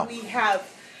 Because No. we have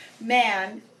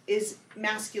man is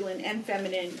masculine and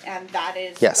feminine, and that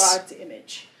is Yes. God's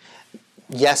image.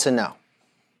 Yes and no.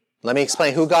 Let me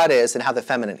explain who God is and how the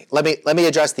feminine. Let me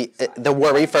address the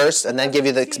worry first, and then give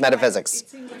you the metaphysics. It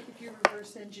seems like if you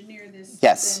reverse engineer this,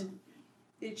 Yes. then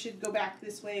it should go back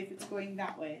this way if it's going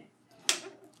that way.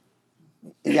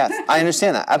 Yes, I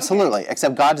understand that, absolutely.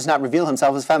 Except God does not reveal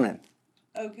himself as feminine,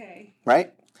 Okay.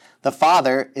 right? The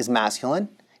Father is masculine.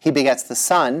 He begets the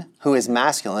Son, who is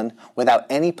masculine, without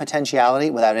any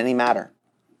potentiality, without any matter.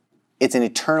 It's an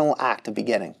eternal act of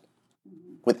begetting,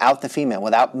 without the female,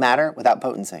 without matter, without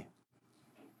potency.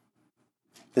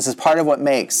 This is part of what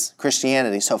makes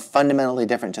Christianity so fundamentally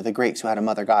different to the Greeks, who had a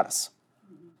mother goddess.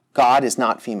 God is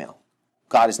not female.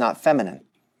 God is not feminine.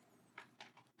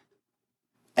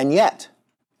 And yet,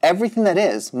 everything that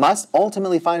is must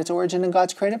ultimately find its origin in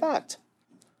God's creative act.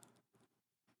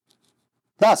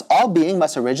 Thus, all being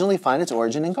must originally find its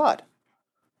origin in God.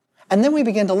 And then we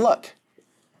begin to look,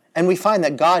 and we find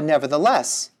that God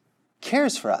nevertheless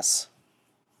cares for us.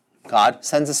 God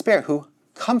sends a Spirit who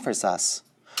comforts us.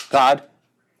 God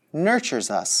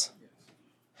nurtures us.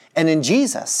 And in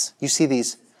Jesus, you see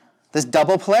this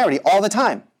double polarity all the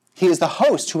time. He is the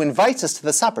host who invites us to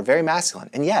the supper, very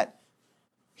masculine, and yet,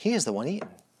 he is the one eaten.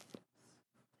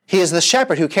 He is the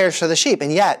shepherd who cares for the sheep,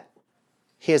 and yet,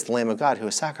 he is the Lamb of God who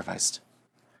is sacrificed.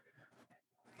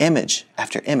 Image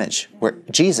after image, where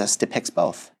Jesus depicts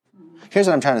both. Here's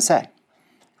what I'm trying to say.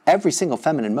 Every single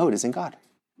feminine mode is in God.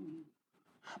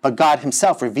 But God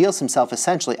himself reveals himself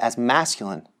essentially as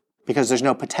masculine because there's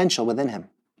no potential within him.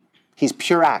 He's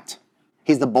pure act.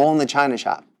 He's the bull in the china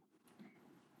shop.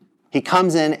 He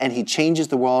comes in and he changes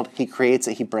the world. He creates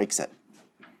it. He breaks it.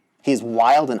 He's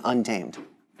wild and untamed.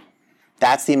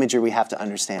 That's the imagery we have to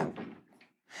understand.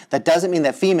 That doesn't mean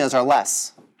that females are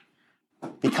less,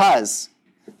 because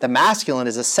the masculine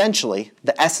is essentially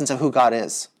the essence of who God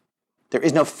is. There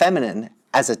is no feminine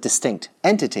as a distinct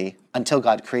entity until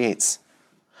God creates.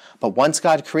 But once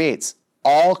God creates,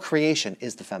 all creation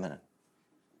is the feminine.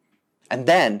 And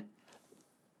then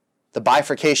the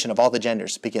bifurcation of all the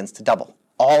genders begins to double,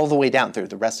 all the way down through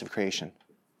the rest of creation.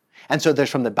 And so there's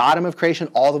from the bottom of creation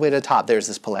all the way to the top, there's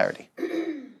this polarity.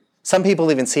 Some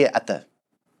people even see it at the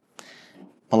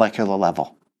molecular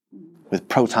level with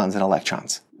protons and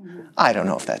electrons. I don't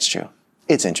know if that's true.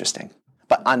 It's interesting.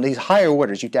 But on these higher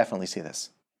orders, you definitely see this.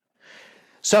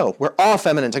 So we're all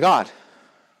feminine to God.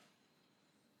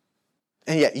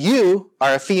 And yet you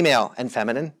are a female and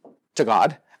feminine to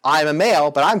God. I'm a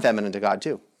male, but I'm feminine to God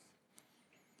too.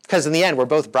 Because in the end, we're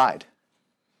both bride.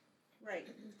 Right.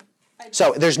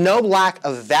 So there's no lack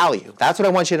of value. That's what I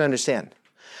want you to understand.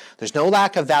 There's no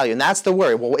lack of value, and that's the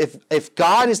worry. Well, if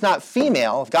God is not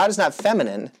female, if God is not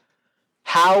feminine,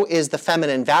 how is the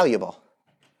feminine valuable?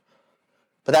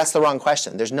 But that's the wrong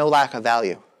question. There's no lack of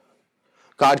value.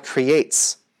 God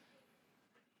creates.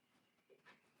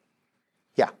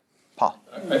 Yeah, Paul.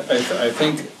 I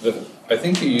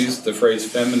think you used the phrase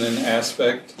feminine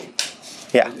aspect.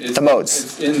 Yeah, the modes.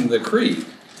 It's in the creed.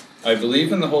 I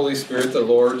believe in the Holy Spirit, the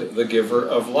Lord, the giver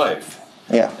of life.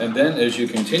 Yeah. And then as you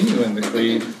continue in the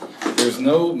creed, there's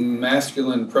no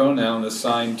masculine pronoun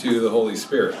assigned to the Holy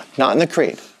Spirit. Not in the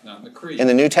creed. Not in the creed. In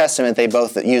the New Testament, they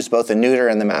both use both the neuter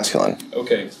and the masculine.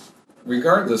 Okay.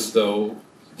 Regardless, though,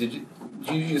 did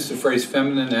you use the phrase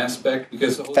feminine aspect?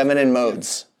 Because the Holy Feminine Spirit,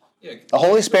 modes. Yeah, The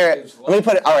Holy Spirit, gives let me life.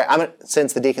 put it, all right,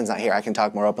 since the deacon's not here, I can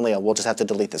talk more openly. We'll just have to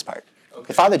delete this part. Okay.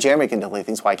 If Father Jeremy can delete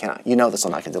things, why can't I? You know this,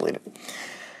 I'm not going to delete it.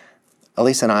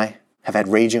 Elise and I have had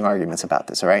raging arguments about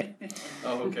this, all right?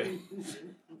 Oh, okay.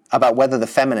 About whether the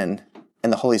feminine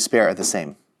and the Holy Spirit are the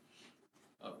same.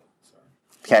 Oh,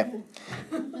 sorry. Okay?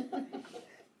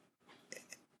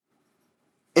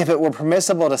 If it were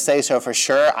permissible to say so for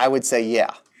sure, I would say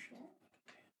yeah.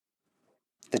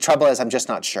 The trouble is I'm just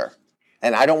not sure.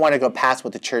 And I don't want to go past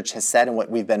what the church has said and what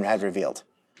we've had revealed.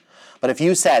 But if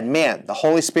you said, man, the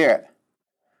Holy Spirit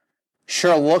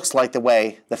sure looks like the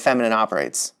way the feminine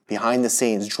operates, behind the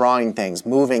scenes, drawing things,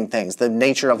 moving things, the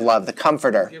nature of love, the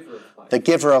comforter, Giver of life. the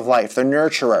giver of life, the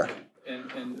nurturer.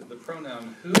 And the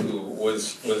pronoun who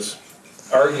was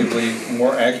arguably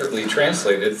more accurately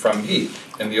translated from he.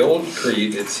 In the old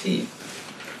creed, it's he.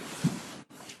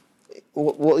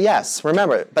 Well, yes,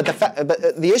 remember, but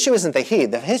the issue isn't the he,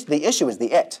 the issue is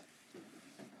the it.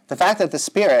 The fact that the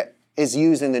Spirit is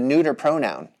using the neuter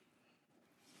pronoun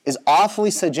is awfully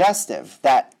suggestive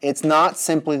that it's not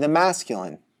simply the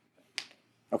masculine.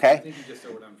 I Okay? think you just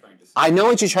know what I'm trying to say. I know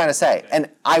what you're trying to say, and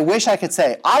I wish I could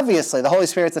say, obviously, the Holy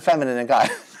Spirit's the feminine in God.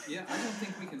 Yeah, I don't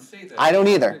think we can say that. I don't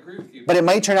either, agree with you, but it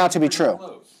might turn out to be pretty true.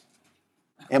 close.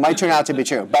 It might turn out to be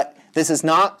true, but this is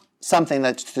not something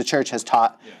that the church has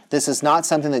taught. Yeah. This is not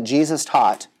something that Jesus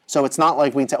taught, so it's not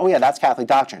like we'd say, oh yeah, that's Catholic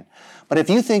doctrine. But if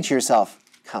you think to yourself,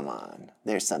 come on,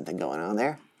 there's something going on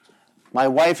there. My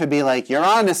wife would be like, you're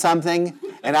on to something,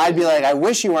 and I'd be like, I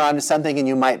wish you were on to something, and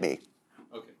you might be.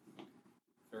 Okay.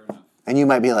 Fair enough. And you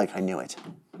might be like, I knew it.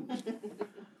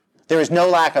 There is no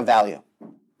lack of value.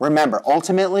 Remember,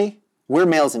 ultimately, we're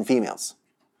males and females.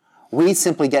 We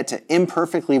simply get to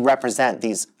imperfectly represent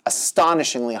these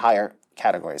astonishingly higher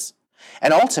categories.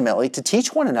 And ultimately, to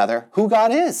teach one another who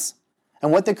God is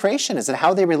and what the creation is and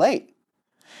how they relate.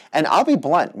 And I'll be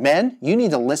blunt, men, you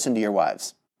need to listen to your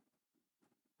wives.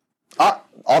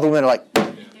 All the women are like,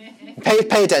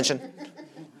 pay attention.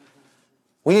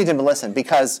 We need them to listen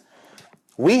because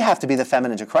we have to be the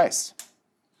feminine to Christ.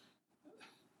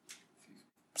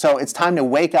 So it's time to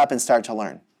wake up and start to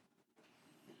learn.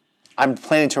 I'm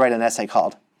planning to write an essay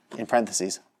called, in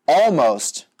parentheses,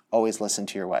 almost always listen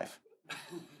to your wife.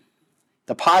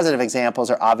 The positive examples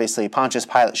are obviously Pontius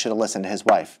Pilate should have listened to his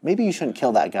wife. Maybe you shouldn't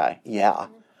kill that guy. Yeah.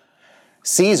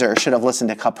 Caesar should have listened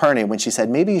to Calpurnia when she said,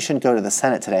 maybe you shouldn't go to the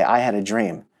Senate today. I had a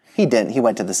dream. He didn't. He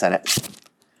went to the Senate.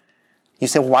 You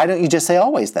say, why don't you just say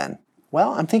always then?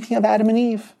 Well, I'm thinking of Adam and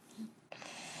Eve.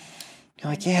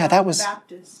 You're like, yeah, that was...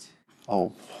 Baptist.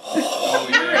 Oh, Oh,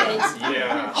 yeah.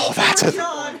 Yeah. oh, that's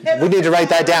a... We need to write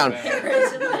that down.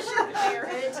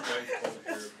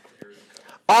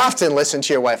 Often listen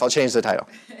to your wife. I'll change the title.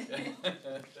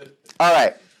 All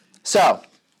right. So,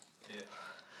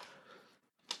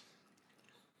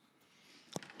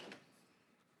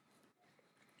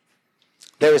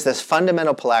 there is this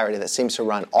fundamental polarity that seems to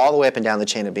run all the way up and down the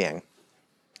chain of being.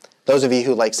 Those of you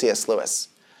who like C.S. Lewis,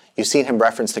 you've seen him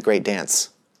reference the Great Dance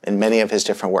in many of his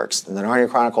different works, in the Narnia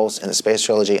Chronicles, in the Space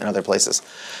Trilogy, and other places.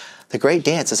 The Great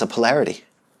Dance is a polarity,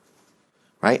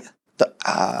 right? The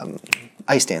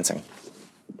ice dancing.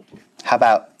 How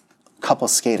about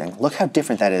couples skating? Look how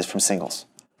different that is from singles.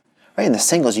 Right? In the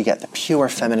singles, you get the pure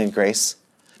feminine grace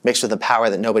mixed with a power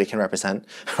that nobody can represent,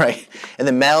 right? In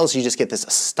the males, you just get this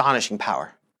astonishing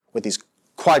power with these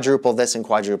quadruple this and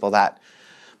quadruple that.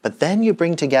 But then you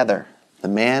bring together the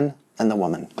man and the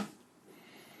woman.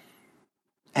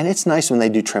 And it's nice when they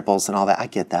do triples and all that. I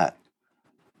get that.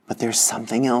 But there's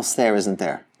something else there, isn't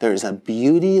there? There is a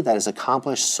beauty that is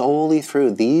accomplished solely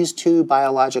through these two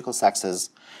biological sexes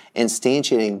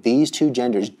instantiating these two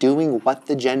genders, doing what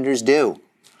the genders do,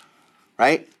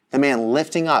 right? The man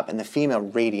lifting up and the female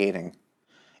radiating.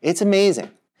 It's amazing.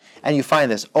 And you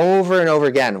find this over and over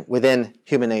again within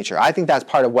human nature. I think that's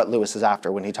part of what Lewis is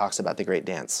after when he talks about the Great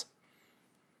Dance.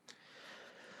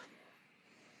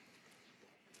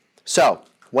 So,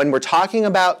 when we're talking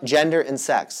about gender and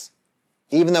sex,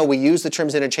 even though we use the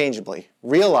terms interchangeably,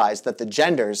 realize that the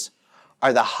genders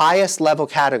are the highest level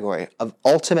category of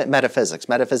ultimate metaphysics,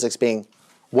 metaphysics being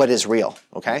what is real,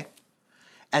 okay?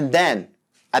 And then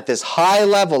at this high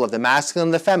level of the masculine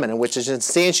and the feminine, which is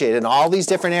instantiated in all these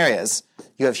different areas,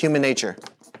 you have human nature.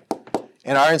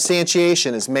 And our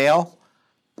instantiation is male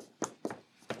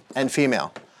and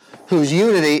female, whose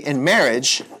unity in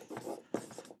marriage,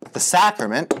 the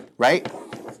sacrament, right,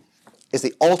 is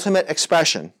the ultimate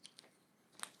expression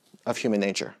of human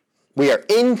nature. We are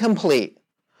incomplete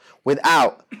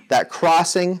without that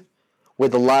crossing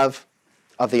with the love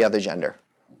of the other gender.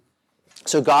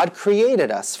 So God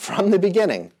created us from the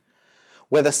beginning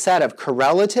with a set of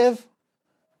correlative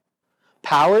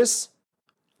powers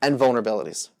and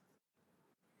vulnerabilities.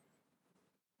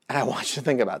 And I want you to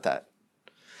think about that.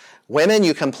 Women,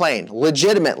 you complain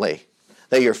legitimately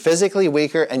that you're physically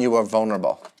weaker and you are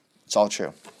vulnerable. It's all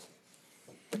true.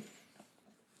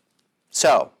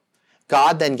 So,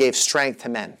 God then gave strength to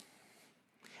men.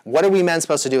 What are we men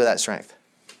supposed to do with that strength?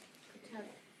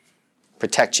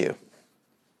 Protect you.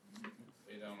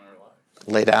 Lay down our lives.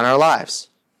 Lay down our lives.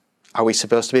 Are we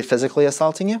supposed to be physically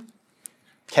assaulting you?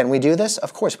 Can we do this?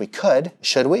 Of course we could.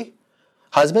 Should we?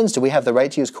 Husbands, do we have the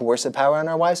right to use coercive power on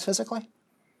our wives physically?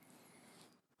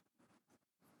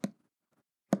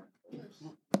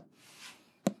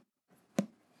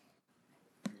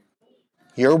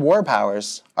 Your war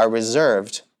powers are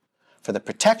reserved for the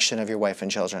protection of your wife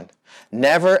and children.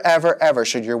 Never, ever, ever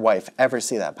should your wife ever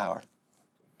see that power.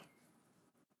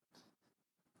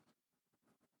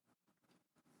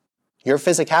 Your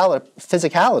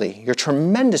physicality, your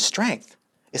tremendous strength,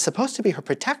 is supposed to be her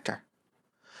protector.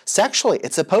 Sexually,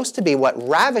 it's supposed to be what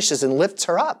ravishes and lifts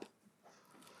her up.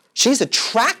 She's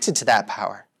attracted to that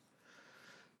power.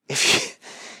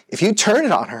 If you turn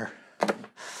it on her,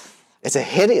 it's a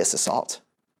hideous assault.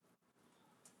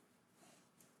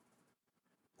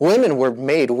 Women were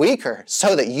made weaker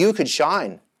so that you could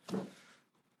shine.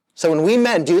 So when we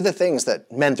men do the things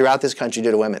that men throughout this country do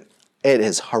to women, it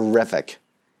is horrific.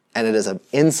 And it is an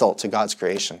insult to God's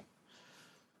creation.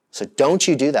 So don't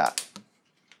you do that.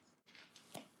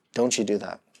 Don't you do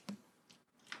that.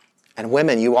 And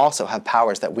women, you also have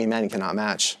powers that we men cannot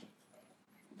match.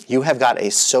 You have got a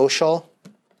social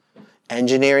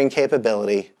engineering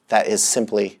capability that is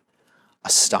simply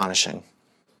astonishing.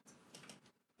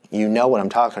 You know what I'm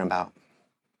talking about.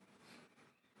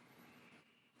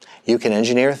 You can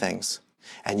engineer things,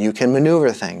 and you can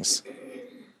maneuver things,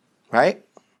 right?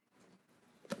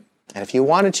 And if you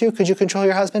wanted to, could you control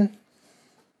your husband?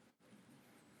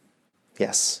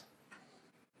 Yes.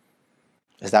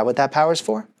 Is that what that power is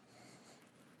for?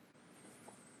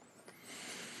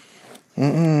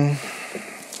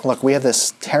 Look, we have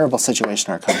this terrible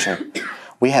situation in our country.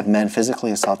 We have men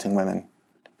physically assaulting women,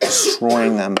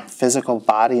 destroying them, physical,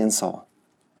 body, and soul.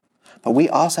 But we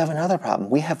also have another problem.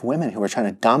 We have women who are trying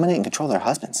to dominate and control their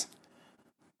husbands.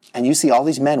 And you see all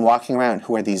these men walking around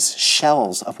who are these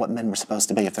shells of what men were supposed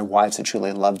to be if their wives had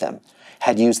truly loved them,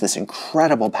 had used this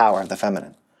incredible power of the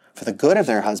feminine for the good of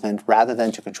their husband rather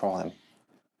than to control him.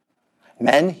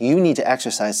 Men, you need to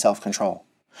exercise self-control.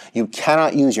 You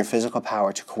cannot use your physical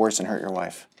power to coerce and hurt your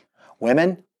wife.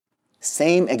 Women,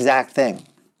 same exact thing.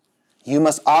 You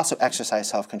must also exercise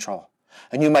self-control.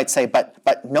 And you might say,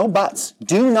 but no buts.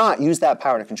 Do not use that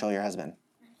power to control your husband.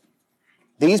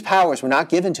 These powers were not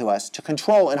given to us to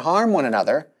control and harm one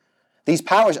another. These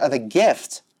powers are the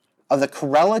gift of the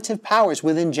correlative powers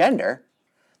within gender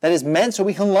that is meant so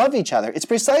we can love each other. It's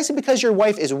precisely because your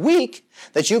wife is weak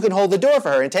that you can hold the door for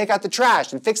her and take out the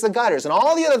trash and fix the gutters and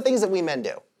all the other things that we men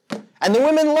do. And the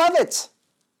women love it.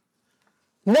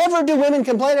 Never do women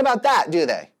complain about that, do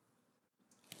they?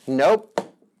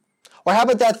 Nope. Or how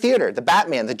about that theater, the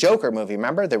Batman, the Joker movie,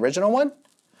 remember, the original one?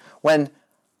 When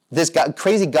this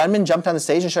crazy gunman jumped on the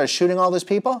stage and started shooting all those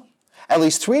people? At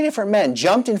least 3 different men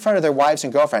jumped in front of their wives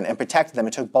and girlfriend and protected them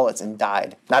and took bullets and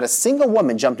died. Not a single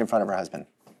woman jumped in front of her husband.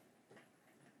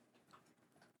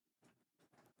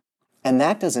 And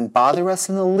that doesn't bother us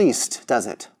in the least, does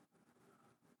it?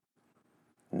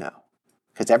 No.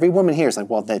 Because every woman here is like,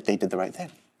 well, they did the right thing.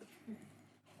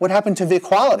 What happened to the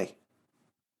equality?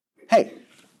 Hey,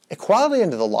 equality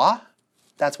under the law,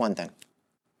 that's one thing.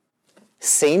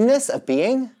 Sameness of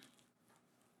being?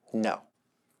 No.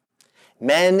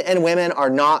 Men and women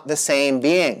are not the same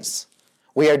beings.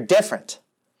 We are different.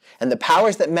 And the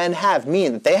powers that men have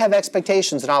mean that they have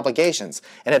expectations and obligations.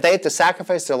 And if they have to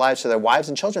sacrifice their lives to their wives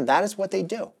and children, that is what they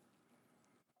do.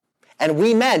 And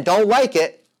we men don't like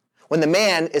it when the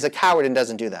man is a coward and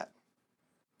doesn't do that.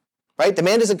 Right? The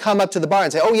man doesn't come up to the bar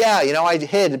and say, oh yeah, I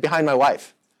hid behind my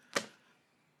wife.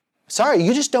 Sorry,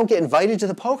 you just don't get invited to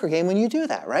the poker game when you do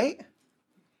that, right?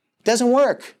 It doesn't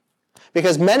work.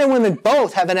 Because men and women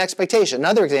both have an expectation.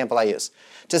 Another example I use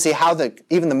to see how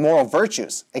even the moral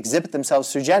virtues exhibit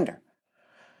themselves through gender.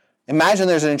 Imagine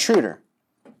there's an intruder.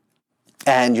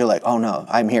 And you're like, oh no,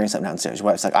 I'm hearing something downstairs. Your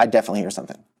wife's like, I definitely hear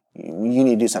something. You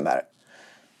need to do something about it.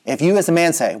 If you as a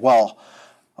man say, well,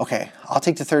 okay, I'll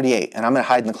take the 38 and I'm going to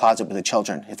hide in the closet with the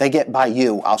children. If they get by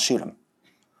you, I'll shoot them.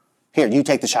 Here, you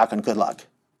take the shotgun, good luck.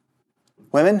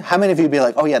 Women, how many of you would be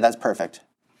like, oh yeah, that's perfect?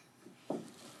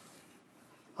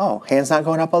 Oh, hands not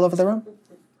going up all over the room?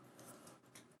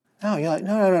 No, you're like,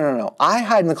 no. I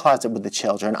hide in the closet with the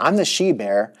children. I'm the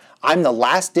she-bear. I'm the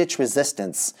last-ditch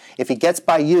resistance. If he gets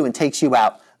by you and takes you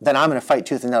out, then I'm going to fight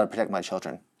tooth and nail to protect my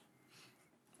children.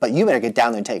 But you better get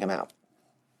down there and take him out.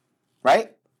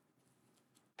 Right?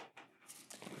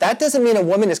 That doesn't mean a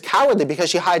woman is cowardly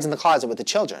because she hides in the closet with the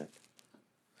children.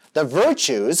 The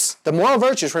virtues, the moral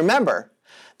virtues, remember,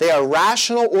 they are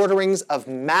rational orderings of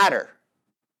matter.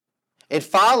 It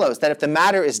follows that if the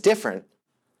matter is different,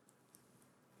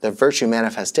 the virtue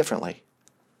manifests differently.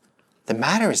 The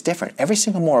matter is different. Every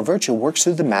single moral virtue works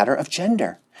through the matter of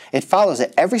gender. It follows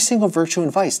that every single virtue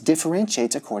and vice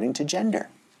differentiates according to gender.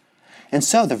 And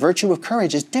so the virtue of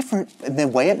courage is different in the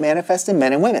way it manifests in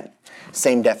men and women.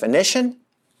 Same definition,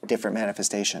 different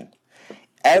manifestation.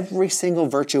 Every single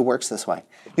virtue works this way.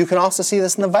 You can also see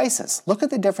this in the vices. Look at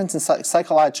the difference in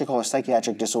psychological or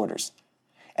psychiatric disorders.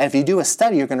 And if you do a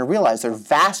study, you're going to realize there are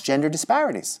vast gender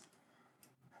disparities.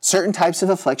 Certain types of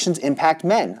afflictions impact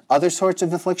men. Other sorts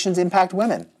of afflictions impact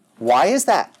women. Why is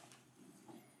that?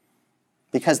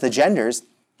 Because the genders,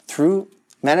 through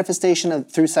manifestation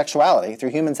through sexuality,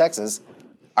 through human sexes,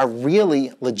 are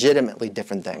really legitimately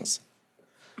different things.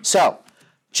 So,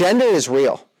 gender is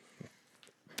real.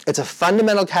 It's a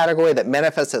fundamental category that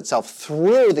manifests itself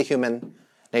through the human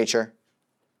nature,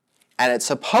 and it's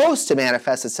supposed to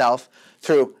manifest itself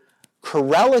through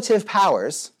correlative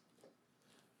powers,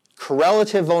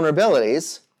 correlative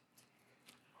vulnerabilities,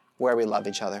 where we love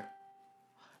each other.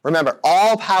 Remember,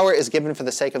 all power is given for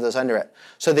the sake of those under it.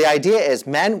 So the idea is,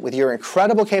 men, with your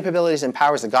incredible capabilities and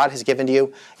powers that God has given to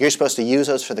you, you're supposed to use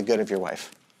those for the good of your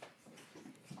wife.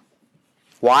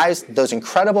 Wives, those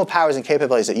incredible powers and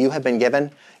capabilities that you have been given,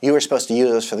 you are supposed to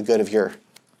use those for the good of your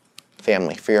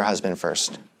family, for your husband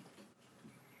first.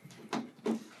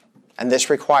 And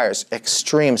this requires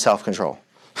extreme self-control.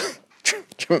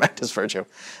 Tremendous virtue.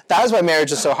 That is why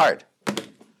marriage is so hard.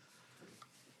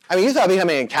 I mean, you thought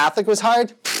becoming a Catholic was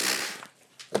hard?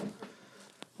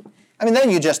 I mean,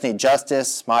 then you just need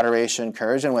justice, moderation,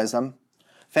 courage, and wisdom.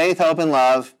 Faith, hope, and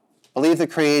love. Believe the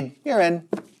creed. You're in.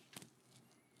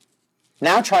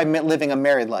 Now try living a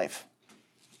married life.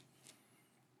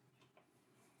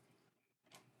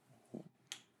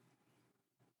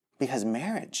 Because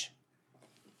marriage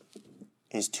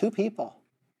is two people.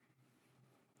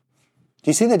 Do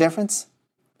you see the difference?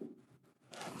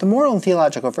 The moral and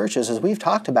theological virtues, as we've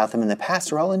talked about them in the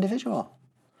past, are all individual.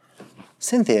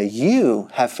 Cynthia, you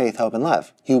have faith, hope, and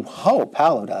love. You hope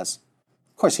Paolo does.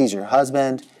 Of course, he's your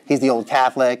husband. He's the old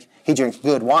Catholic. He drinks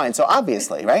good wine, so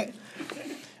obviously, right?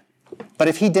 But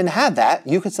if he didn't have that,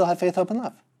 you could still have faith, hope, and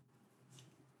love.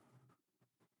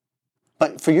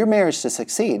 But for your marriage to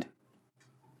succeed,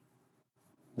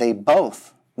 they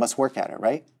both must work at it,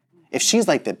 right? If she's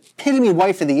like the epitome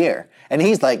wife of the year, and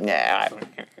he's like, nah,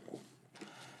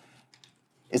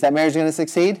 is that marriage going to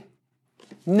succeed?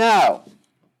 No.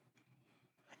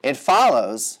 It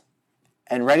follows,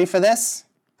 and ready for this?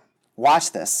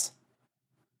 Watch this.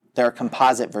 There are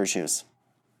composite virtues.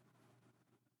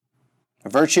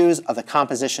 Virtues of the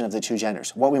composition of the two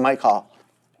genders, what we might call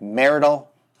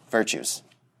marital virtues,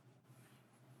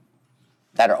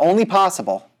 that are only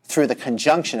possible through the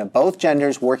conjunction of both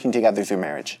genders working together through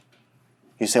marriage.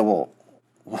 You say, well,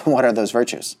 what are those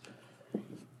virtues?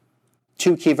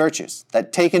 Two key virtues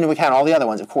that take into account all the other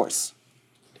ones, of course.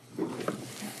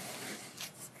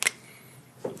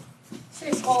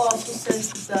 St. Paul also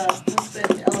says that the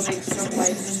husband elevates the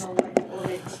wife and the wife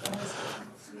elevates the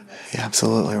husband. You're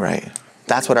absolutely right.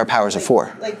 That's what our powers are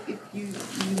for. Like if you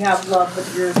have love,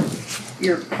 but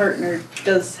your partner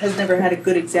has never had a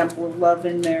good example of love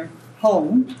in their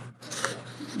home,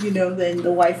 then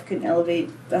the wife can elevate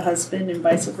the husband and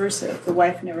vice versa. If the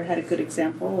wife never had a good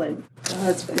example and the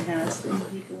husband has, then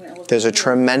he can elevate. There's a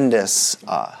tremendous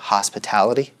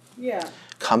hospitality,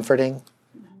 comforting,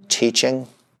 teaching.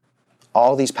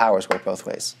 All these powers work both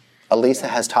ways. Elisa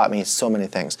has taught me so many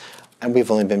things, and we've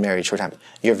only been married a short time.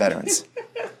 You're veterans.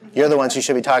 You're the ones who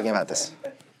should be talking about this.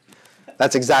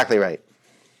 That's exactly right.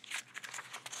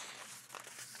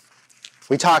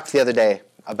 We talked the other day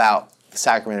about the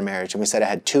sacrament of marriage, and we said it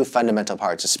had two fundamental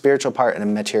parts, a spiritual part and a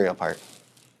material part,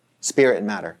 spirit and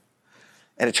matter.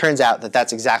 And it turns out that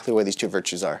that's exactly where these two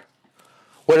virtues are.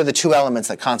 What are the two elements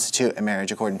that constitute a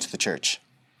marriage according to the church?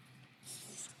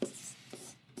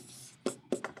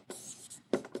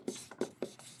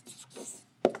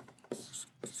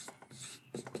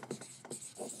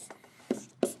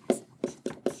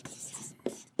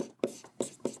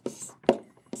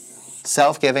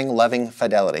 self-giving, loving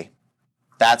fidelity.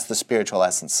 That's the spiritual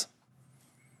essence.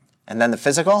 And then the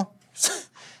physical?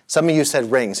 Some of you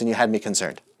said rings and you had me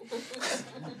concerned.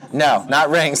 No, not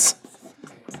rings.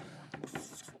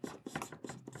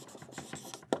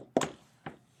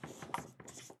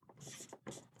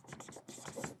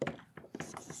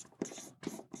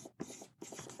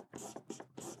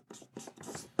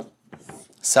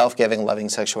 Self-giving, loving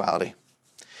sexuality.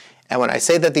 And when I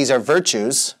say that these are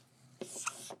virtues,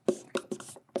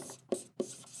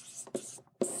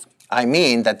 I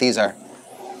mean that these are,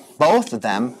 both of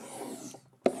them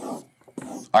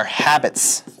are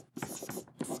habits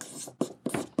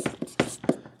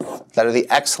that are the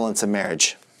excellence of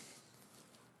marriage.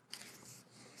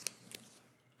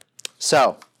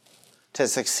 So, to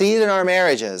succeed in our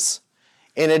marriages,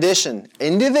 in addition,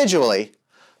 individually,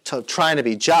 to trying to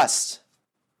be just,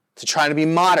 to trying to be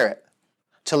moderate,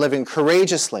 to living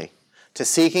courageously, to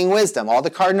seeking wisdom, all the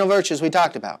cardinal virtues we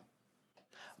talked about.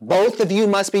 Both of you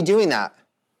must be doing that.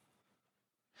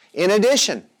 In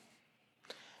addition,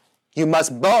 you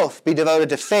must both be devoted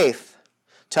to faith,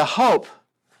 to hope,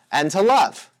 and to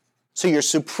love. So you're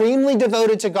supremely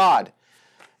devoted to God.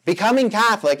 Becoming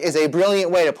Catholic is a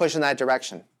brilliant way to push in that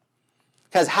direction.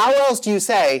 Because how else do you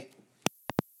say,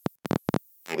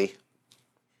 baby?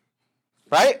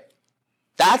 Right?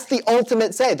 That's the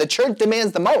ultimate say. The church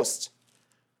demands the most.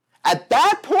 At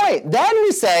that point, then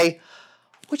we say,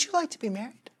 would you like to be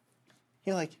married?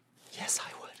 You're like, yes,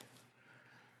 I would.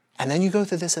 And then you go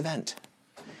through this event.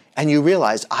 And you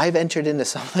realize, I've entered into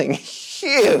something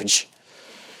huge.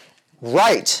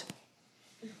 Right.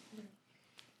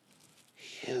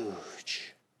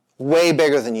 Huge. Way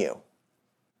bigger than you.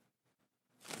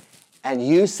 And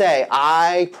you say,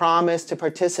 I promise to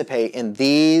participate in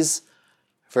these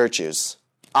virtues.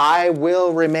 I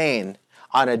will remain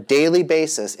on a daily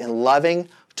basis in loving,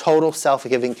 total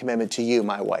self-giving commitment to you,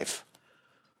 my wife.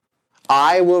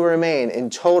 I will remain in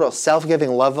total self-giving,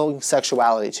 loving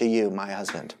sexuality to you, my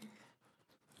husband,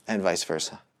 and vice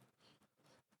versa.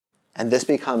 And this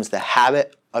becomes the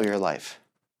habit of your life.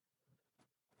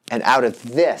 And out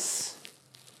of this,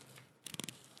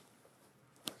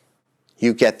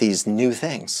 you get these new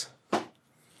things.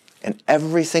 And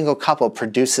every single couple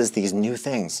produces these new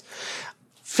things.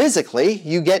 Physically,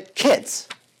 you get kids.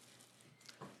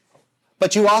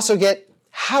 But you also get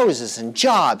houses and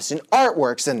jobs and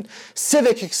artworks and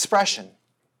civic expression.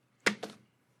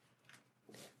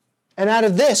 And out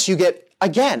of this, you get,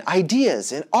 again,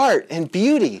 ideas and art and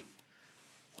beauty.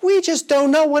 We just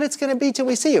don't know what it's going to be till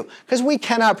we see you. Because we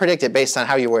cannot predict it based on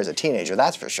how you were as a teenager,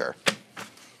 that's for sure.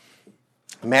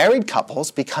 Married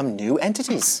couples become new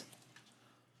entities.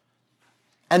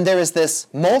 And there is this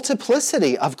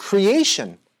multiplicity of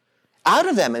creation out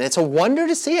of them. And it's a wonder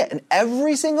to see it. And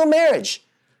every single marriage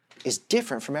is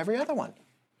different from every other one.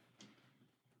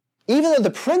 Even though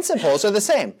the principles are the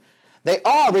same. They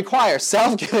all require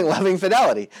self-giving, loving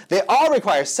fidelity. They all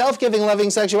require self-giving, loving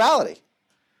sexuality.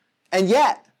 And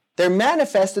yet, they're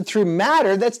manifested through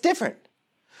matter that's different.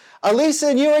 Elisa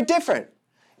and you are different.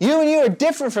 You are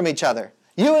different from each other.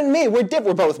 You and me, we're different.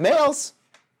 We're both males.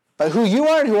 But who you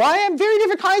are and who I am, very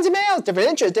different kinds of males, different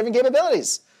interests, different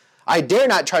capabilities. I dare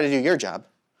not try to do your job.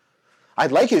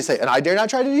 I'd like you to say, and I dare not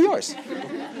try to do yours.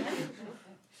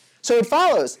 So it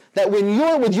follows that when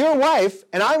you're with your wife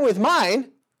and I'm with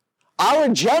mine, our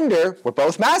gender, we're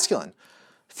both masculine.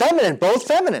 Feminine, both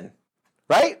feminine.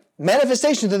 Right?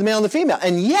 Manifestations of the male and the female.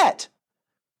 And yet,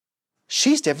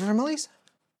 she's different from Elisa.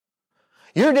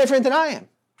 You're different than I am.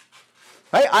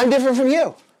 Right? I'm different from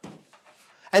you.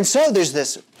 And so there's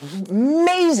this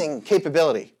amazing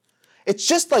capability. It's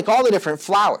just like all the different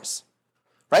flowers,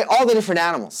 right? All the different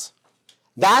animals.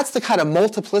 That's the kind of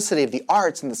multiplicity of the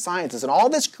arts and the sciences and all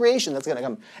this creation that's going to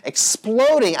come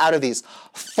exploding out of these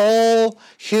full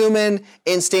human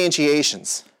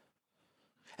instantiations.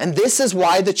 And this is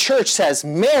why the church says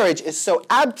marriage is so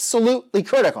absolutely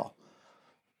critical.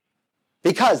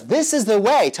 Because this is the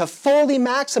way to fully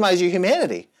maximize your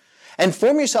humanity and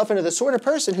form yourself into the sort of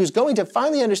person who's going to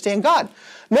finally understand God.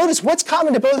 Notice what's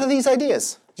common to both of these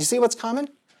ideas. Do you see what's common?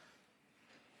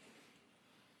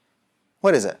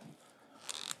 What is it?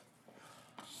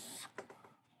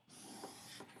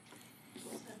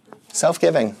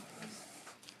 Self-giving.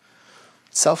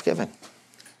 Self-giving.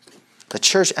 The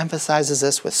church emphasizes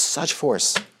this with such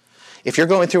force. If you're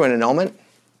going through an annulment,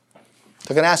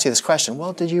 they're going to ask you this question.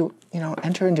 Well, did you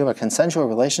enter into a consensual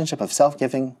relationship of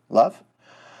self-giving love?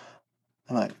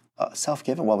 I'm like,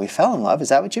 self-giving? Well, we fell in love. Is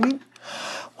that what you mean?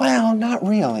 Well, not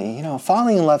really.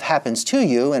 Falling in love happens to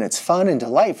you, and it's fun and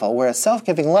delightful, whereas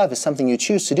self-giving love is something you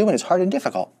choose to do, and it's hard and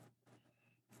difficult.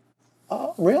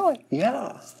 Oh, really?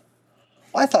 Yeah.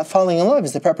 Well, I thought falling in love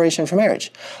is the preparation for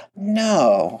marriage.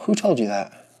 No, who told you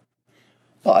that?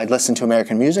 Well, I'd listen to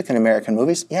American music and American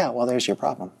movies. Yeah, well, there's your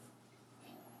problem.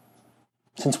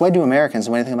 Since when do Americans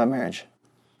know anything about marriage?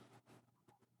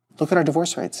 Look at our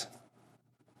divorce rates.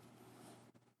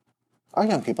 Our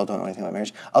young people don't know anything about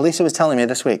marriage. Alicia was telling me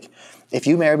this week, if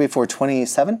you marry before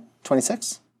 27,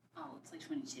 26? Oh, it's like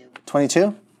 22.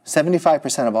 22?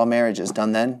 75% of all marriages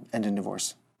done then end in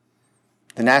divorce.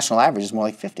 The national average is more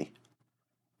like 50.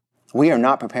 We are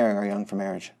not preparing our young for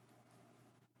marriage.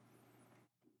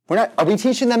 Are we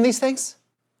teaching them these things?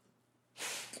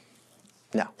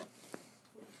 No.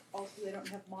 Also, they don't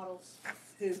have models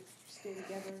who stay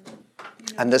together.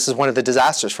 And this is one of the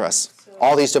disasters for us.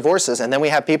 All these divorces, and then we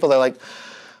have people that are like,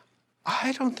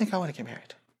 I don't think I want to get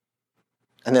married.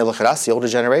 And they look at us, the older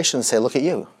generation, and say, look at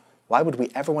you. Why would we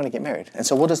ever want to get married? And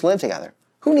so we'll just live together.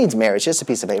 Who needs marriage? Just a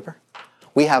piece of paper.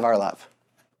 We have our love.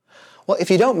 Well, if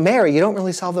you don't marry, you don't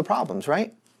really solve the problems,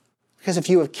 right? Because if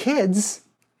you have kids,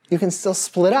 you can still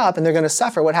split up and they're going to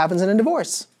suffer what happens in a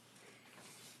divorce.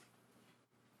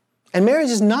 And marriage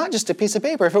is not just a piece of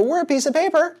paper. If it were a piece of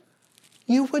paper,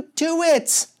 you would do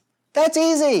it. That's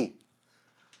easy.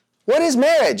 What is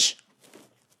marriage?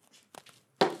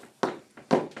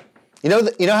 You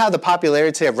know how the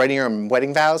popularity of writing your own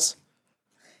wedding vows?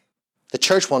 The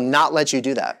church will not let you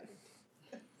do that.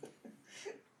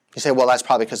 You say, well, that's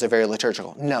probably because they're very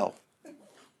liturgical. No.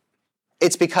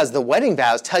 It's because the wedding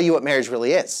vows tell you what marriage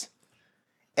really is.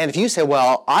 And if you say,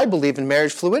 well, I believe in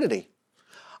marriage fluidity.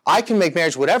 I can make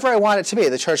marriage whatever I want it to be.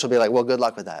 The church will be like, well, good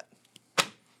luck with that.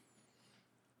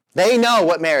 They know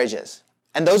what marriage is.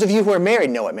 And those of you who are married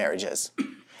know what marriage is.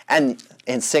 And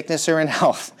in sickness or in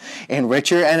health, in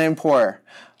richer and in poorer,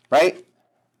 right?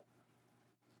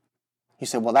 You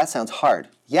say, well, that sounds hard.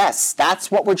 Yes, that's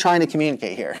what we're trying to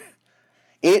communicate here.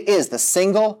 It is the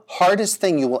single hardest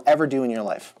thing you will ever do in your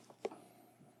life.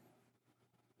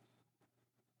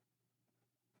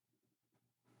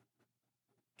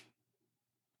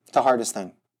 It's the hardest thing.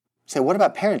 You say, what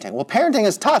about parenting? Well, parenting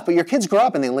is tough, but your kids grow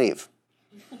up and they leave.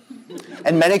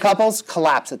 And many couples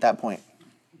collapse at that point.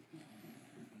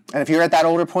 And if you're at that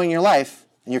older point in your life,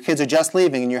 and your kids are just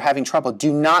leaving and you're having trouble,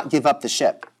 do not give up the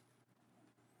ship.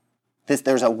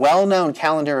 There's a well-known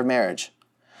calendar of marriage.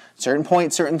 Certain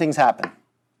points, certain things happen.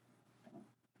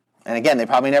 And again, they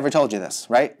probably never told you this,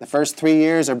 right? The first 3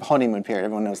 years are honeymoon period.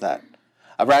 Everyone knows that.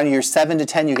 Around year 7 to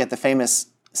 10, you get the famous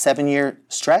 7-year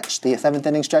stretch, the 7th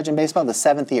inning stretch in baseball, the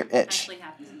 7th year itch. Actually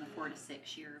happens in the 4 to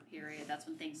 6 year period. That's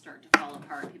when things start to fall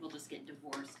apart. People just get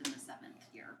divorced in the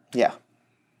 7th year. Yeah.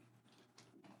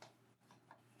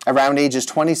 Around ages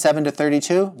 27 to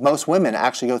 32, most women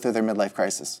actually go through their midlife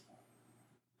crisis.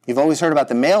 You've always heard about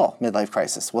the male midlife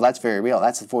crisis. Well, that's very real.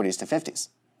 That's the 40s to 50s.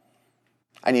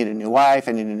 I need a new wife.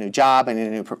 I need a new job. I need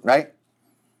a new, right?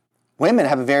 Women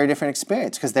have a very different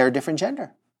experience because they're a different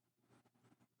gender.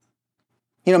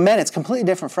 You know, men, it's completely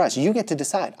different for us. You get to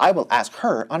decide. I will ask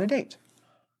her on a date.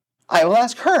 I will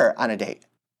ask her on a date.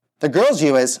 The girl's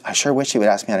view is, I sure wish he would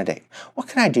ask me on a date. What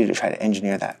can I do to try to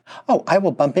engineer that? Oh, I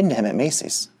will bump into him at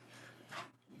Macy's.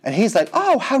 And he's like,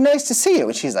 oh, how nice to see you.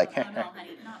 And she's like, No, honey,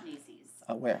 not Macy's.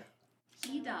 oh, where?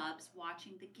 B-Dubs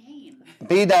watching the game.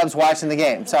 B-Dubs watching the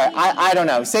game. Sorry, I don't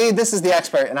know. See, this is the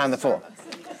expert and I'm the fool.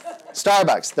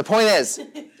 Starbucks. The point is,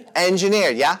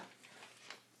 engineered, yeah?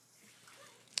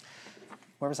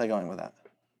 Where was I going with that?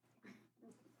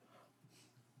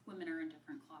 Women are in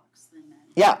different clocks than men.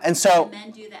 Yeah, and so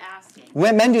Men do the asking.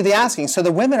 when men do the asking. So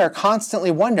the women are constantly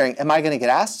wondering, am I going to get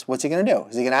asked? What's he going to do?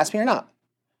 Is he going to ask me or not?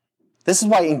 This is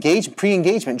why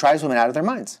pre-engagement drives women out of their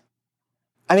minds.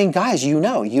 I mean, guys, you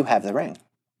know you have the ring.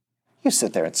 You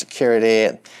sit there in security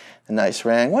and a nice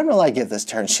ring. When will I give this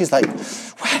to her? And she's like,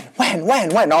 when?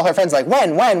 And all her friends are like,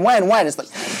 when? It's like,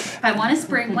 If I want a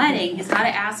spring wedding, he's got to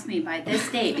ask me by this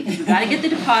date because we got to get the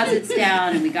deposits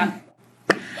down and we got...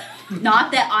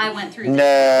 Not that I went through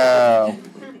no.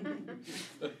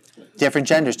 Different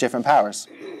genders, different powers.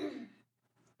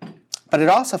 But it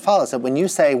also follows that when you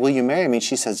say, will you marry me?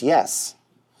 She says, yes.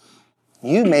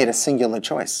 You made a singular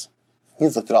choice.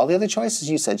 You've looked at all the other choices.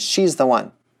 You said, she's the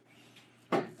one.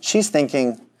 She's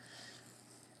thinking,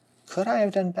 could I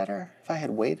have done better if I had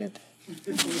waited?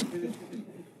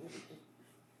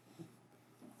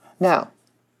 Now,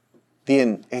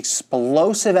 the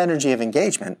explosive energy of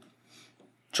engagement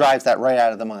drives that right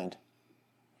out of the mind.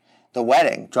 The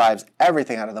wedding drives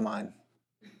everything out of the mind.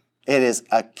 It is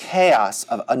a chaos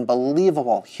of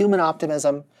unbelievable human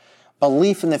optimism,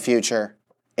 belief in the future.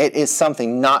 It is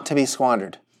something not to be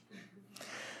squandered.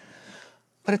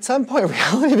 But at some point,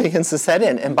 reality begins to set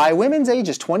in. And by women's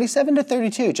ages, 27 to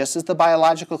 32, just as the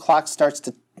biological clock starts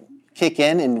to kick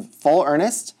in full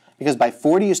earnest, because by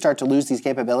 40 you start to lose these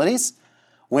capabilities,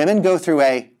 women go through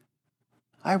I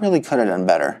really could have done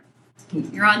better.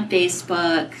 You're on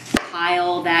Facebook,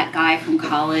 Kyle, that guy from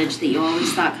college that you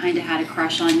always thought kind of had a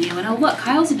crush on you, and oh look,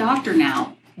 Kyle's a doctor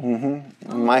now.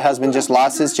 My husband just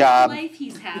lost his job. Life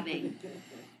he's having.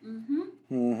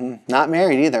 Not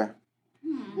married either.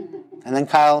 And then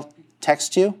Kyle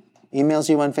texts you, emails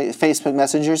you on Facebook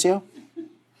Messengers you.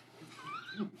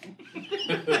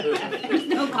 There's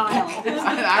no Kyle.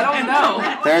 I don't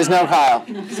know. There's no Kyle.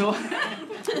 So,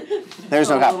 There's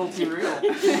no a Kyle. little too real.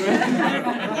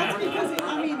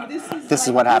 I mean, This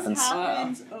is what happens. This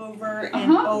happens over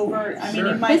and over. I mean,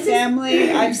 in my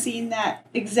family, I've seen that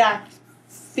exact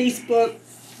Facebook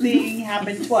thing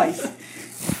happen twice.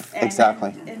 And,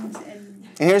 Exactly.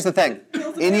 And And here's the thing.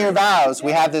 In your vows,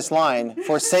 we have this line,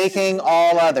 forsaking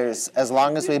all others as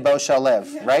long as we both shall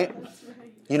live, right?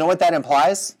 You know what that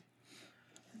implies?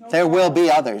 There will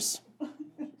be others.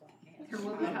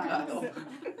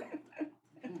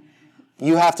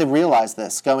 You have to realize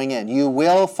this going in. You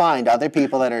will find other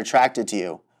people that are attracted to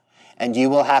you, and you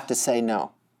will have to say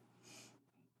no.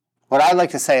 What I like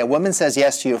to say, a woman says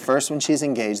yes to you first when she's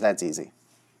engaged, that's easy.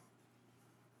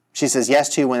 She says yes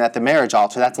to you when at the marriage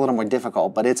altar, that's a little more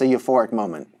difficult, but it's a euphoric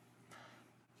moment.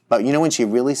 But you know when she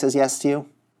really says yes to you?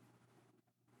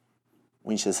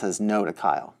 When she says no to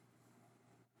Kyle.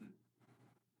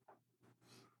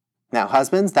 Now,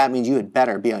 husbands, that means you had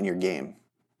better be on your game.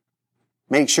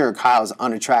 Make sure Kyle's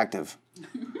unattractive.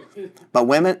 But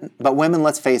women,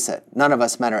 let's face it, none of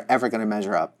us men are ever going to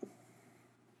measure up.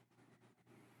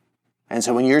 And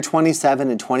so when you're 27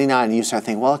 and 29 and you start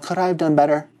thinking, well, could I have done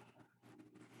better?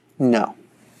 No,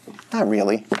 not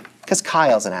really, because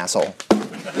Kyle's an asshole.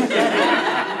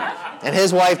 And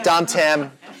his wife dumped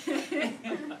him.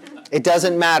 It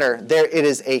doesn't matter. It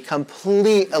is a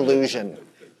complete illusion.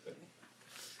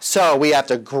 So we have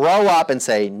to grow up and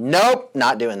say, nope,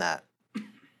 not doing that.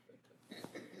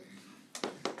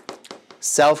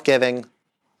 Self-giving,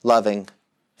 loving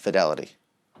fidelity.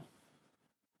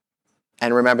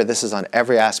 And remember, this is on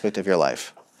every aspect of your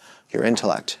life. Your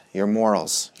intellect, your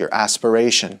morals, your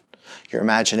aspiration, your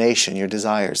imagination, your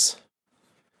desires.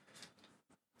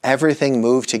 Everything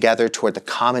move together toward the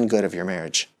common good of your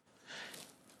marriage.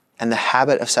 And the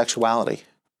habit of sexuality.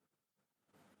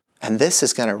 And this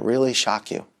is going to really shock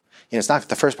you. You know, it's not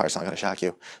the first part's not going to shock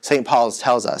you. St. Paul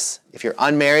tells us, if you're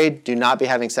unmarried, do not be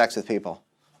having sex with people.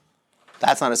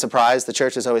 That's not a surprise. The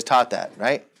church has always taught that,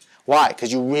 right? Why?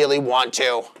 Because you really want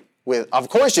to. Of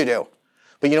course you do.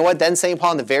 But you know what? Then St.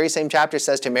 Paul in the very same chapter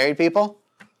says to married people,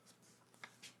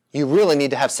 you really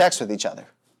need to have sex with each other.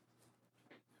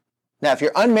 Now, if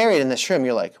you're unmarried in this room,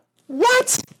 you're like,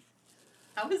 what?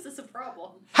 How is this a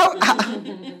problem? How?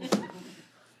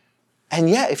 And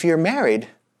yet, if you're married,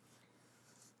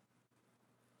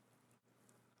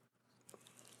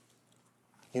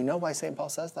 you know why St. Paul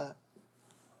says that.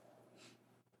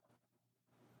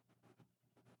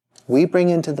 We bring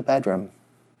into the bedroom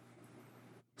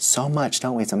so much,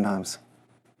 don't we, sometimes?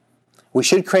 We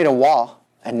should create a wall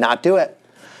and not do it.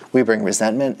 We bring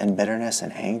resentment and bitterness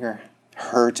and anger,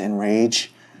 hurt and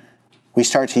rage. We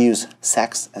start to use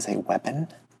sex as a weapon.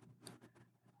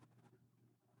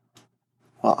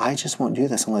 Well, I just won't do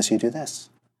this unless you do this.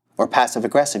 Or passive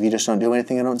aggressive, you just don't do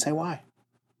anything and don't say why.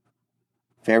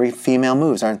 Very female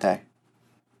moves, aren't they?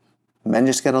 Men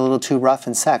just get a little too rough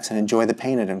in sex and enjoy the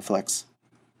pain it inflicts.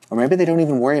 Or maybe they don't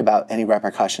even worry about any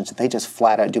repercussions. They just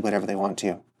flat out do whatever they want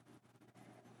to.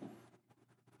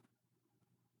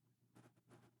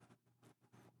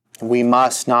 We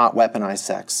must not weaponize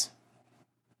sex.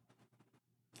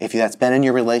 If that's been in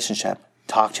your relationship,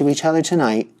 talk to each other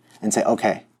tonight and say,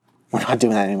 okay, we're not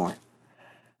doing that anymore.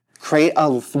 Create a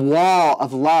wall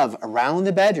of love around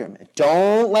the bedroom.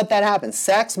 Don't let that happen.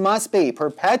 Sex must be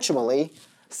perpetually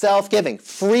self-giving,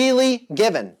 freely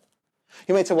given.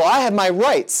 You might say, well, I have my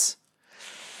rights.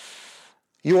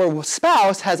 Your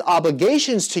spouse has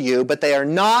obligations to you, but they are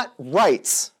not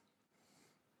rights.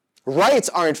 Rights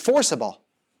are enforceable.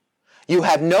 You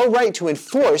have no right to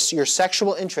enforce your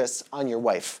sexual interests on your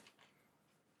wife.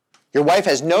 Your wife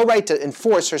has no right to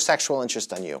enforce her sexual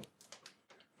interest on you.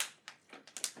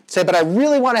 Say, but I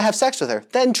really want to have sex with her.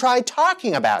 Then try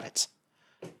talking about it.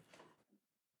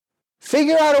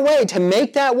 Figure out a way to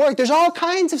make that work. There's all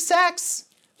kinds of sex.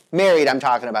 Married, I'm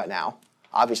talking about now.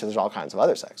 Obviously, there's all kinds of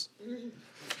other sex.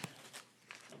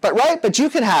 But right? But you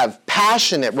can have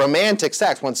passionate, romantic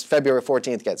sex once February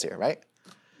 14th gets here, right?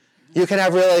 You can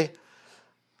have really,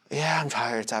 yeah, I'm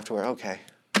tired, it's after work, okay.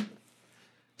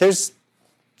 There's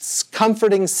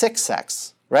comforting sick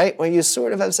sex, right? Where you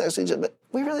sort of have sex with each other, but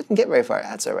we really didn't get very far.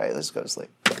 That's all right, let's go to sleep.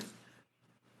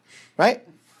 right?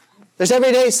 There's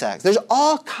everyday sex. There's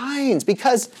all kinds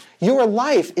because your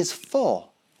life is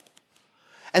full.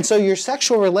 And so your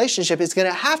sexual relationship is going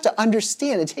to have to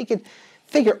understand and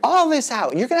figure all this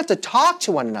out. And you're going to have to talk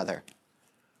to one another.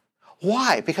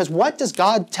 Why? Because what does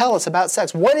God tell us about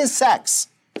sex? What is sex?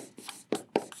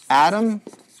 Adam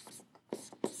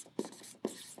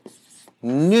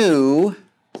knew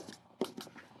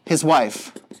his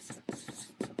wife.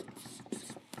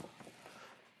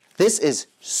 This is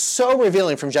so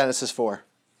revealing from Genesis 4.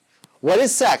 What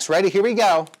is sex? Ready? Here we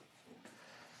go.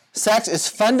 Sex is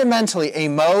fundamentally a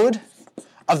mode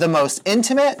of the most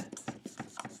intimate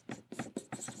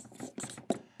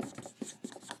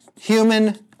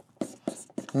human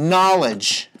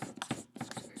knowledge.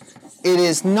 It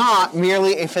is not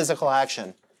merely a physical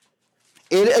action.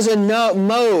 It is a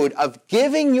mode of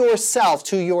giving yourself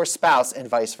to your spouse and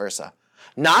vice versa.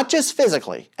 Not just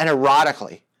physically and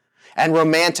erotically and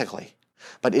romantically,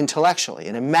 but intellectually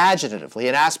and imaginatively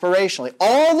and aspirationally.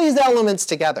 All these elements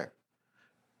together.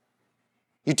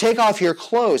 You take off your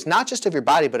clothes, not just of your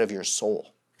body, but of your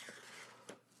soul.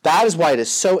 That is why it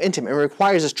is so intimate. It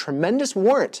requires this tremendous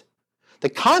warrant, the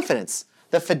confidence,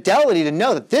 the fidelity to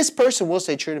know that this person will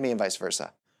stay true to me and vice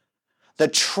versa. The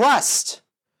trust.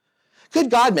 Good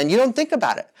God, men, you don't think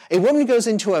about it. A woman goes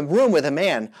into a room with a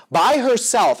man by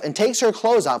herself and takes her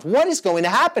clothes off. What is going to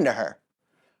happen to her?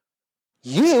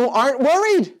 You aren't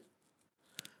worried.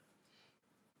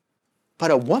 But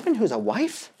a woman who's a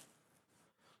wife,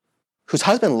 whose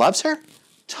husband loves her,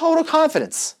 total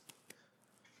confidence.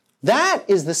 That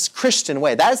is this Christian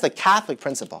way. That is the Catholic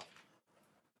principle.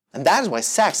 And that is why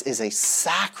sex is a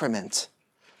sacrament.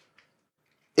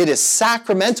 It is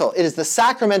sacramental. It is the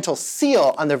sacramental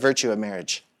seal on the virtue of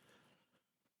marriage.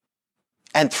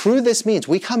 And through this means,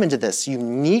 we come into this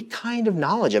unique kind of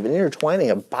knowledge of an intertwining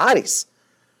of bodies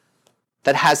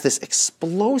that has this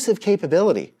explosive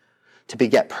capability to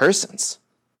beget persons,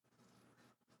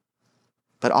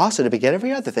 but also to beget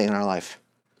every other thing in our life,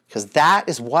 because that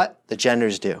is what the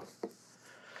genders do.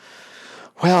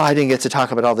 Well, I didn't get to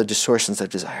talk about all the distortions of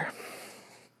desire,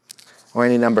 or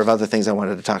any number of other things I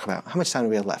wanted to talk about. How much time do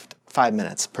we have left? 5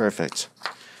 minutes. Perfect.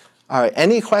 All right,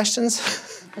 any questions?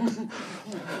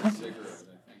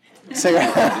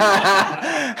 Cigarette.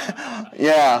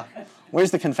 Yeah.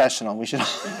 Where's the confessional? We should.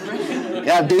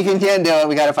 Yeah, deacon can't do it.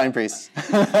 We got to find priests.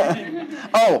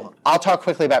 Oh, I'll talk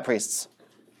quickly about priests.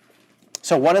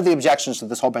 So one of the objections to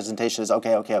this whole presentation is,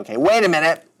 okay. Wait a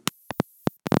minute.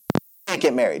 Can't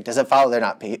get married. Does it follow they're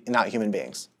not human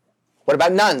beings? What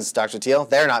about nuns, Dr. Teal?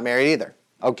 They're not married either.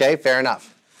 Okay, fair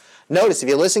enough. Notice if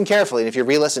you listen carefully, and if you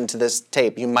re-listen to this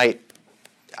tape, I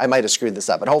might have screwed this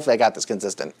up, but hopefully I got this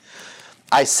consistent.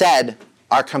 I said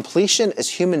our completion as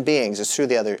human beings is through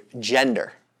the other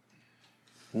gender.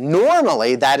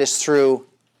 Normally, that is through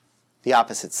the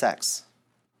opposite sex.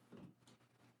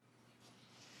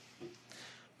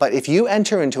 But if you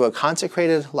enter into a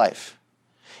consecrated life,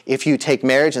 if you take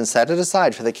marriage and set it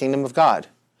aside for the kingdom of God,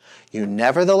 you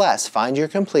nevertheless find your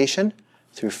completion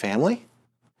through family,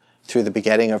 through the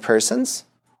begetting of persons,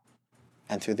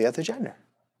 and through the other gender.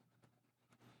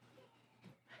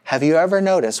 Have you ever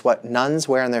noticed what nuns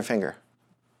wear on their finger?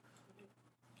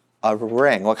 A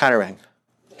ring. What kind of ring?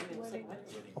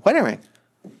 A wedding ring.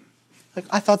 Like,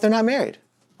 I thought they're not married.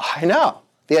 I know.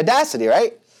 The audacity,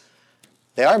 right?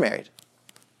 They are married.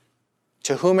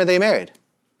 To whom are they married?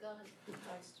 God.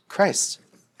 Christ.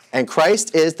 And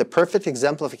Christ is the perfect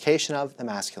exemplification of the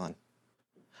masculine.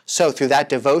 So through that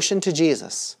devotion to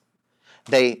Jesus,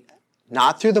 they,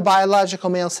 not through the biological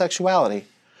male sexuality,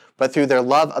 but through their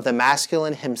love of the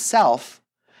masculine himself,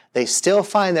 they still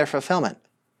find their fulfillment.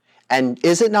 And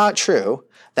is it not true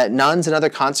that nuns and other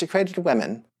consecrated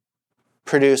women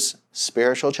produce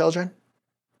spiritual children?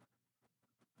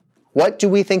 What do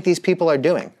we think these people are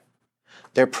doing?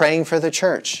 They're praying for the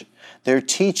church. They're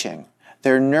teaching.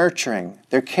 They're nurturing.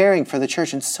 They're caring for the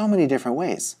church in so many different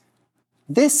ways.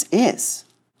 This is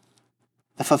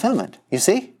the fulfillment, you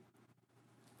see?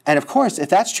 And of course, if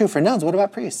that's true for nuns, what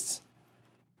about priests?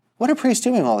 What are priests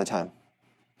doing all the time?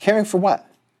 Caring for what?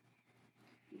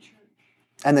 The church.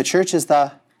 And the church is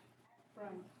the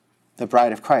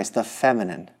bride of Christ, the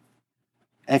feminine.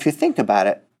 And if you think about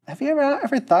it, have you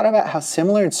ever thought about how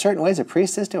similar in certain ways a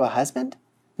priest is to a husband?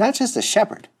 Not just a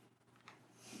shepherd.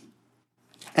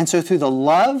 And so through the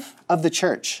love of the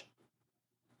church,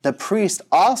 the priest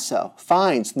also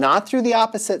finds, not through the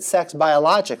opposite sex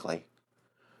biologically,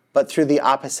 but through the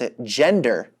opposite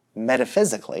gender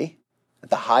metaphysically, at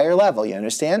the higher level, you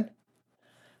understand?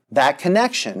 That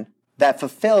connection that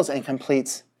fulfills and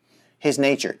completes his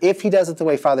nature, if he does it the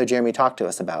way Father Jeremy talked to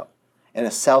us about. in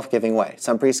a self-giving way.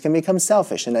 Some priests can become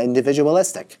selfish and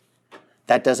individualistic.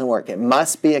 That doesn't work. It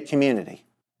must be a community.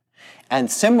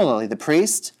 And similarly, the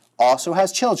priest also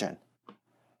has children.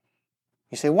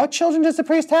 You say, what children does the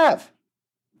priest have?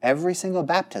 Every single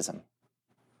baptism.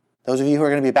 Those of you who are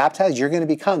going to be baptized, you're going to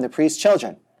become the priest's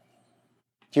children.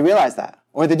 Do you realize that?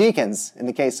 Or the deacons, in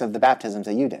the case of the baptisms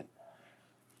that you did.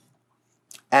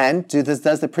 And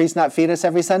does the priest not feed us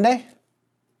every Sunday?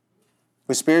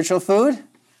 With spiritual food?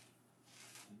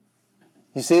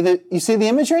 You see the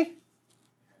imagery?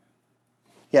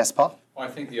 Yes, Paul? Well,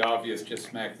 I think the obvious just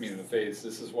smacked me in the face.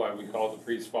 This is why we call the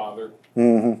priest father.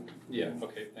 Mm-hmm. Yeah,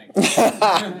 okay, thank you.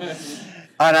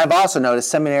 And I've also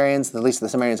noticed seminarians, at least the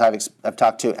seminarians I've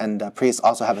talked to, and priests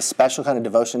also have a special kind of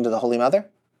devotion to the Holy Mother.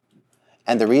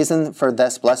 And the reason for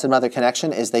this Blessed Mother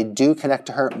connection is they do connect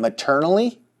to her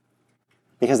maternally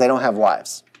because they don't have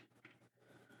wives.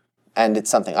 And it's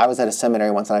something. I was at a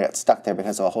seminary once and I got stuck there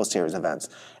because of a whole series of events.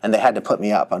 And they had to put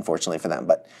me up, unfortunately for them.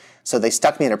 So they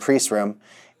stuck me in a priest room.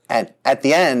 And at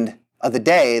the end of the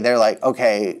day, they're like,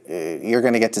 okay, you're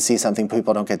going to get to see something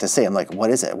people don't get to see. I'm like,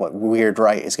 what is it? What weird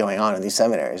rite is going on in these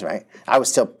seminaries, right? I was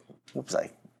still,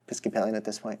 Episcopalian at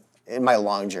this point in my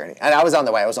long journey. And I was on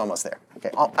the way. I was almost there.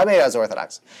 Okay, I was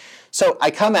Orthodox. So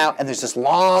I come out and there's this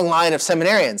long line of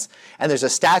seminarians. And there's a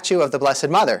statue of the Blessed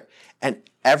Mother. And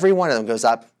every one of them goes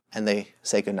up and they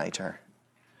say goodnight to her.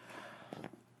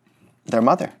 Their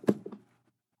mother.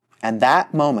 And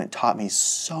that moment taught me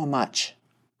so much.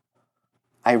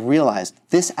 I realized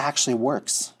this actually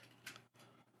works.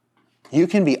 You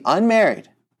can be unmarried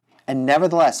and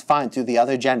nevertheless find through the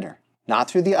other gender, not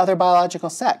through the other biological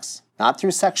sex, not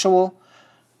through sexual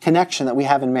connection that we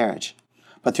have in marriage,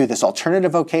 but through this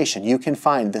alternative vocation, you can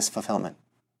find this fulfillment.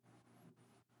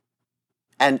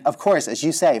 And of course, as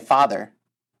you say, Father,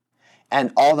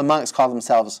 and all the monks call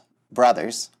themselves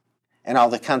brothers, and all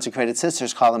the consecrated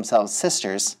sisters call themselves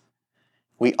sisters,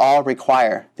 we all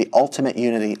require the ultimate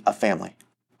unity of family.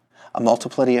 A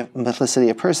multiplicity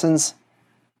of persons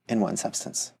in one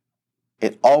substance.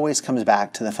 It always comes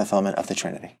back to the fulfillment of the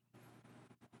Trinity.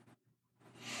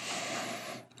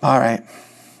 All right.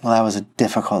 Well, that was a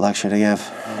difficult lecture to give.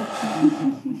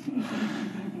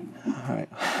 All right.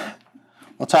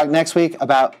 We'll talk next week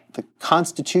about the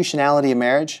constitutionality of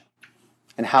marriage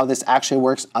and how this actually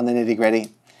works on the nitty-gritty.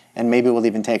 And maybe we'll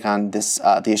even take on this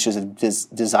the issues of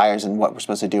desires and what we're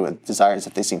supposed to do with desires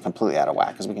if they seem completely out of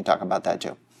whack, because we can talk about that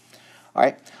too. All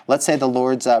right, let's say the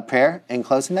Lord's Prayer in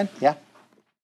closing then. Yeah?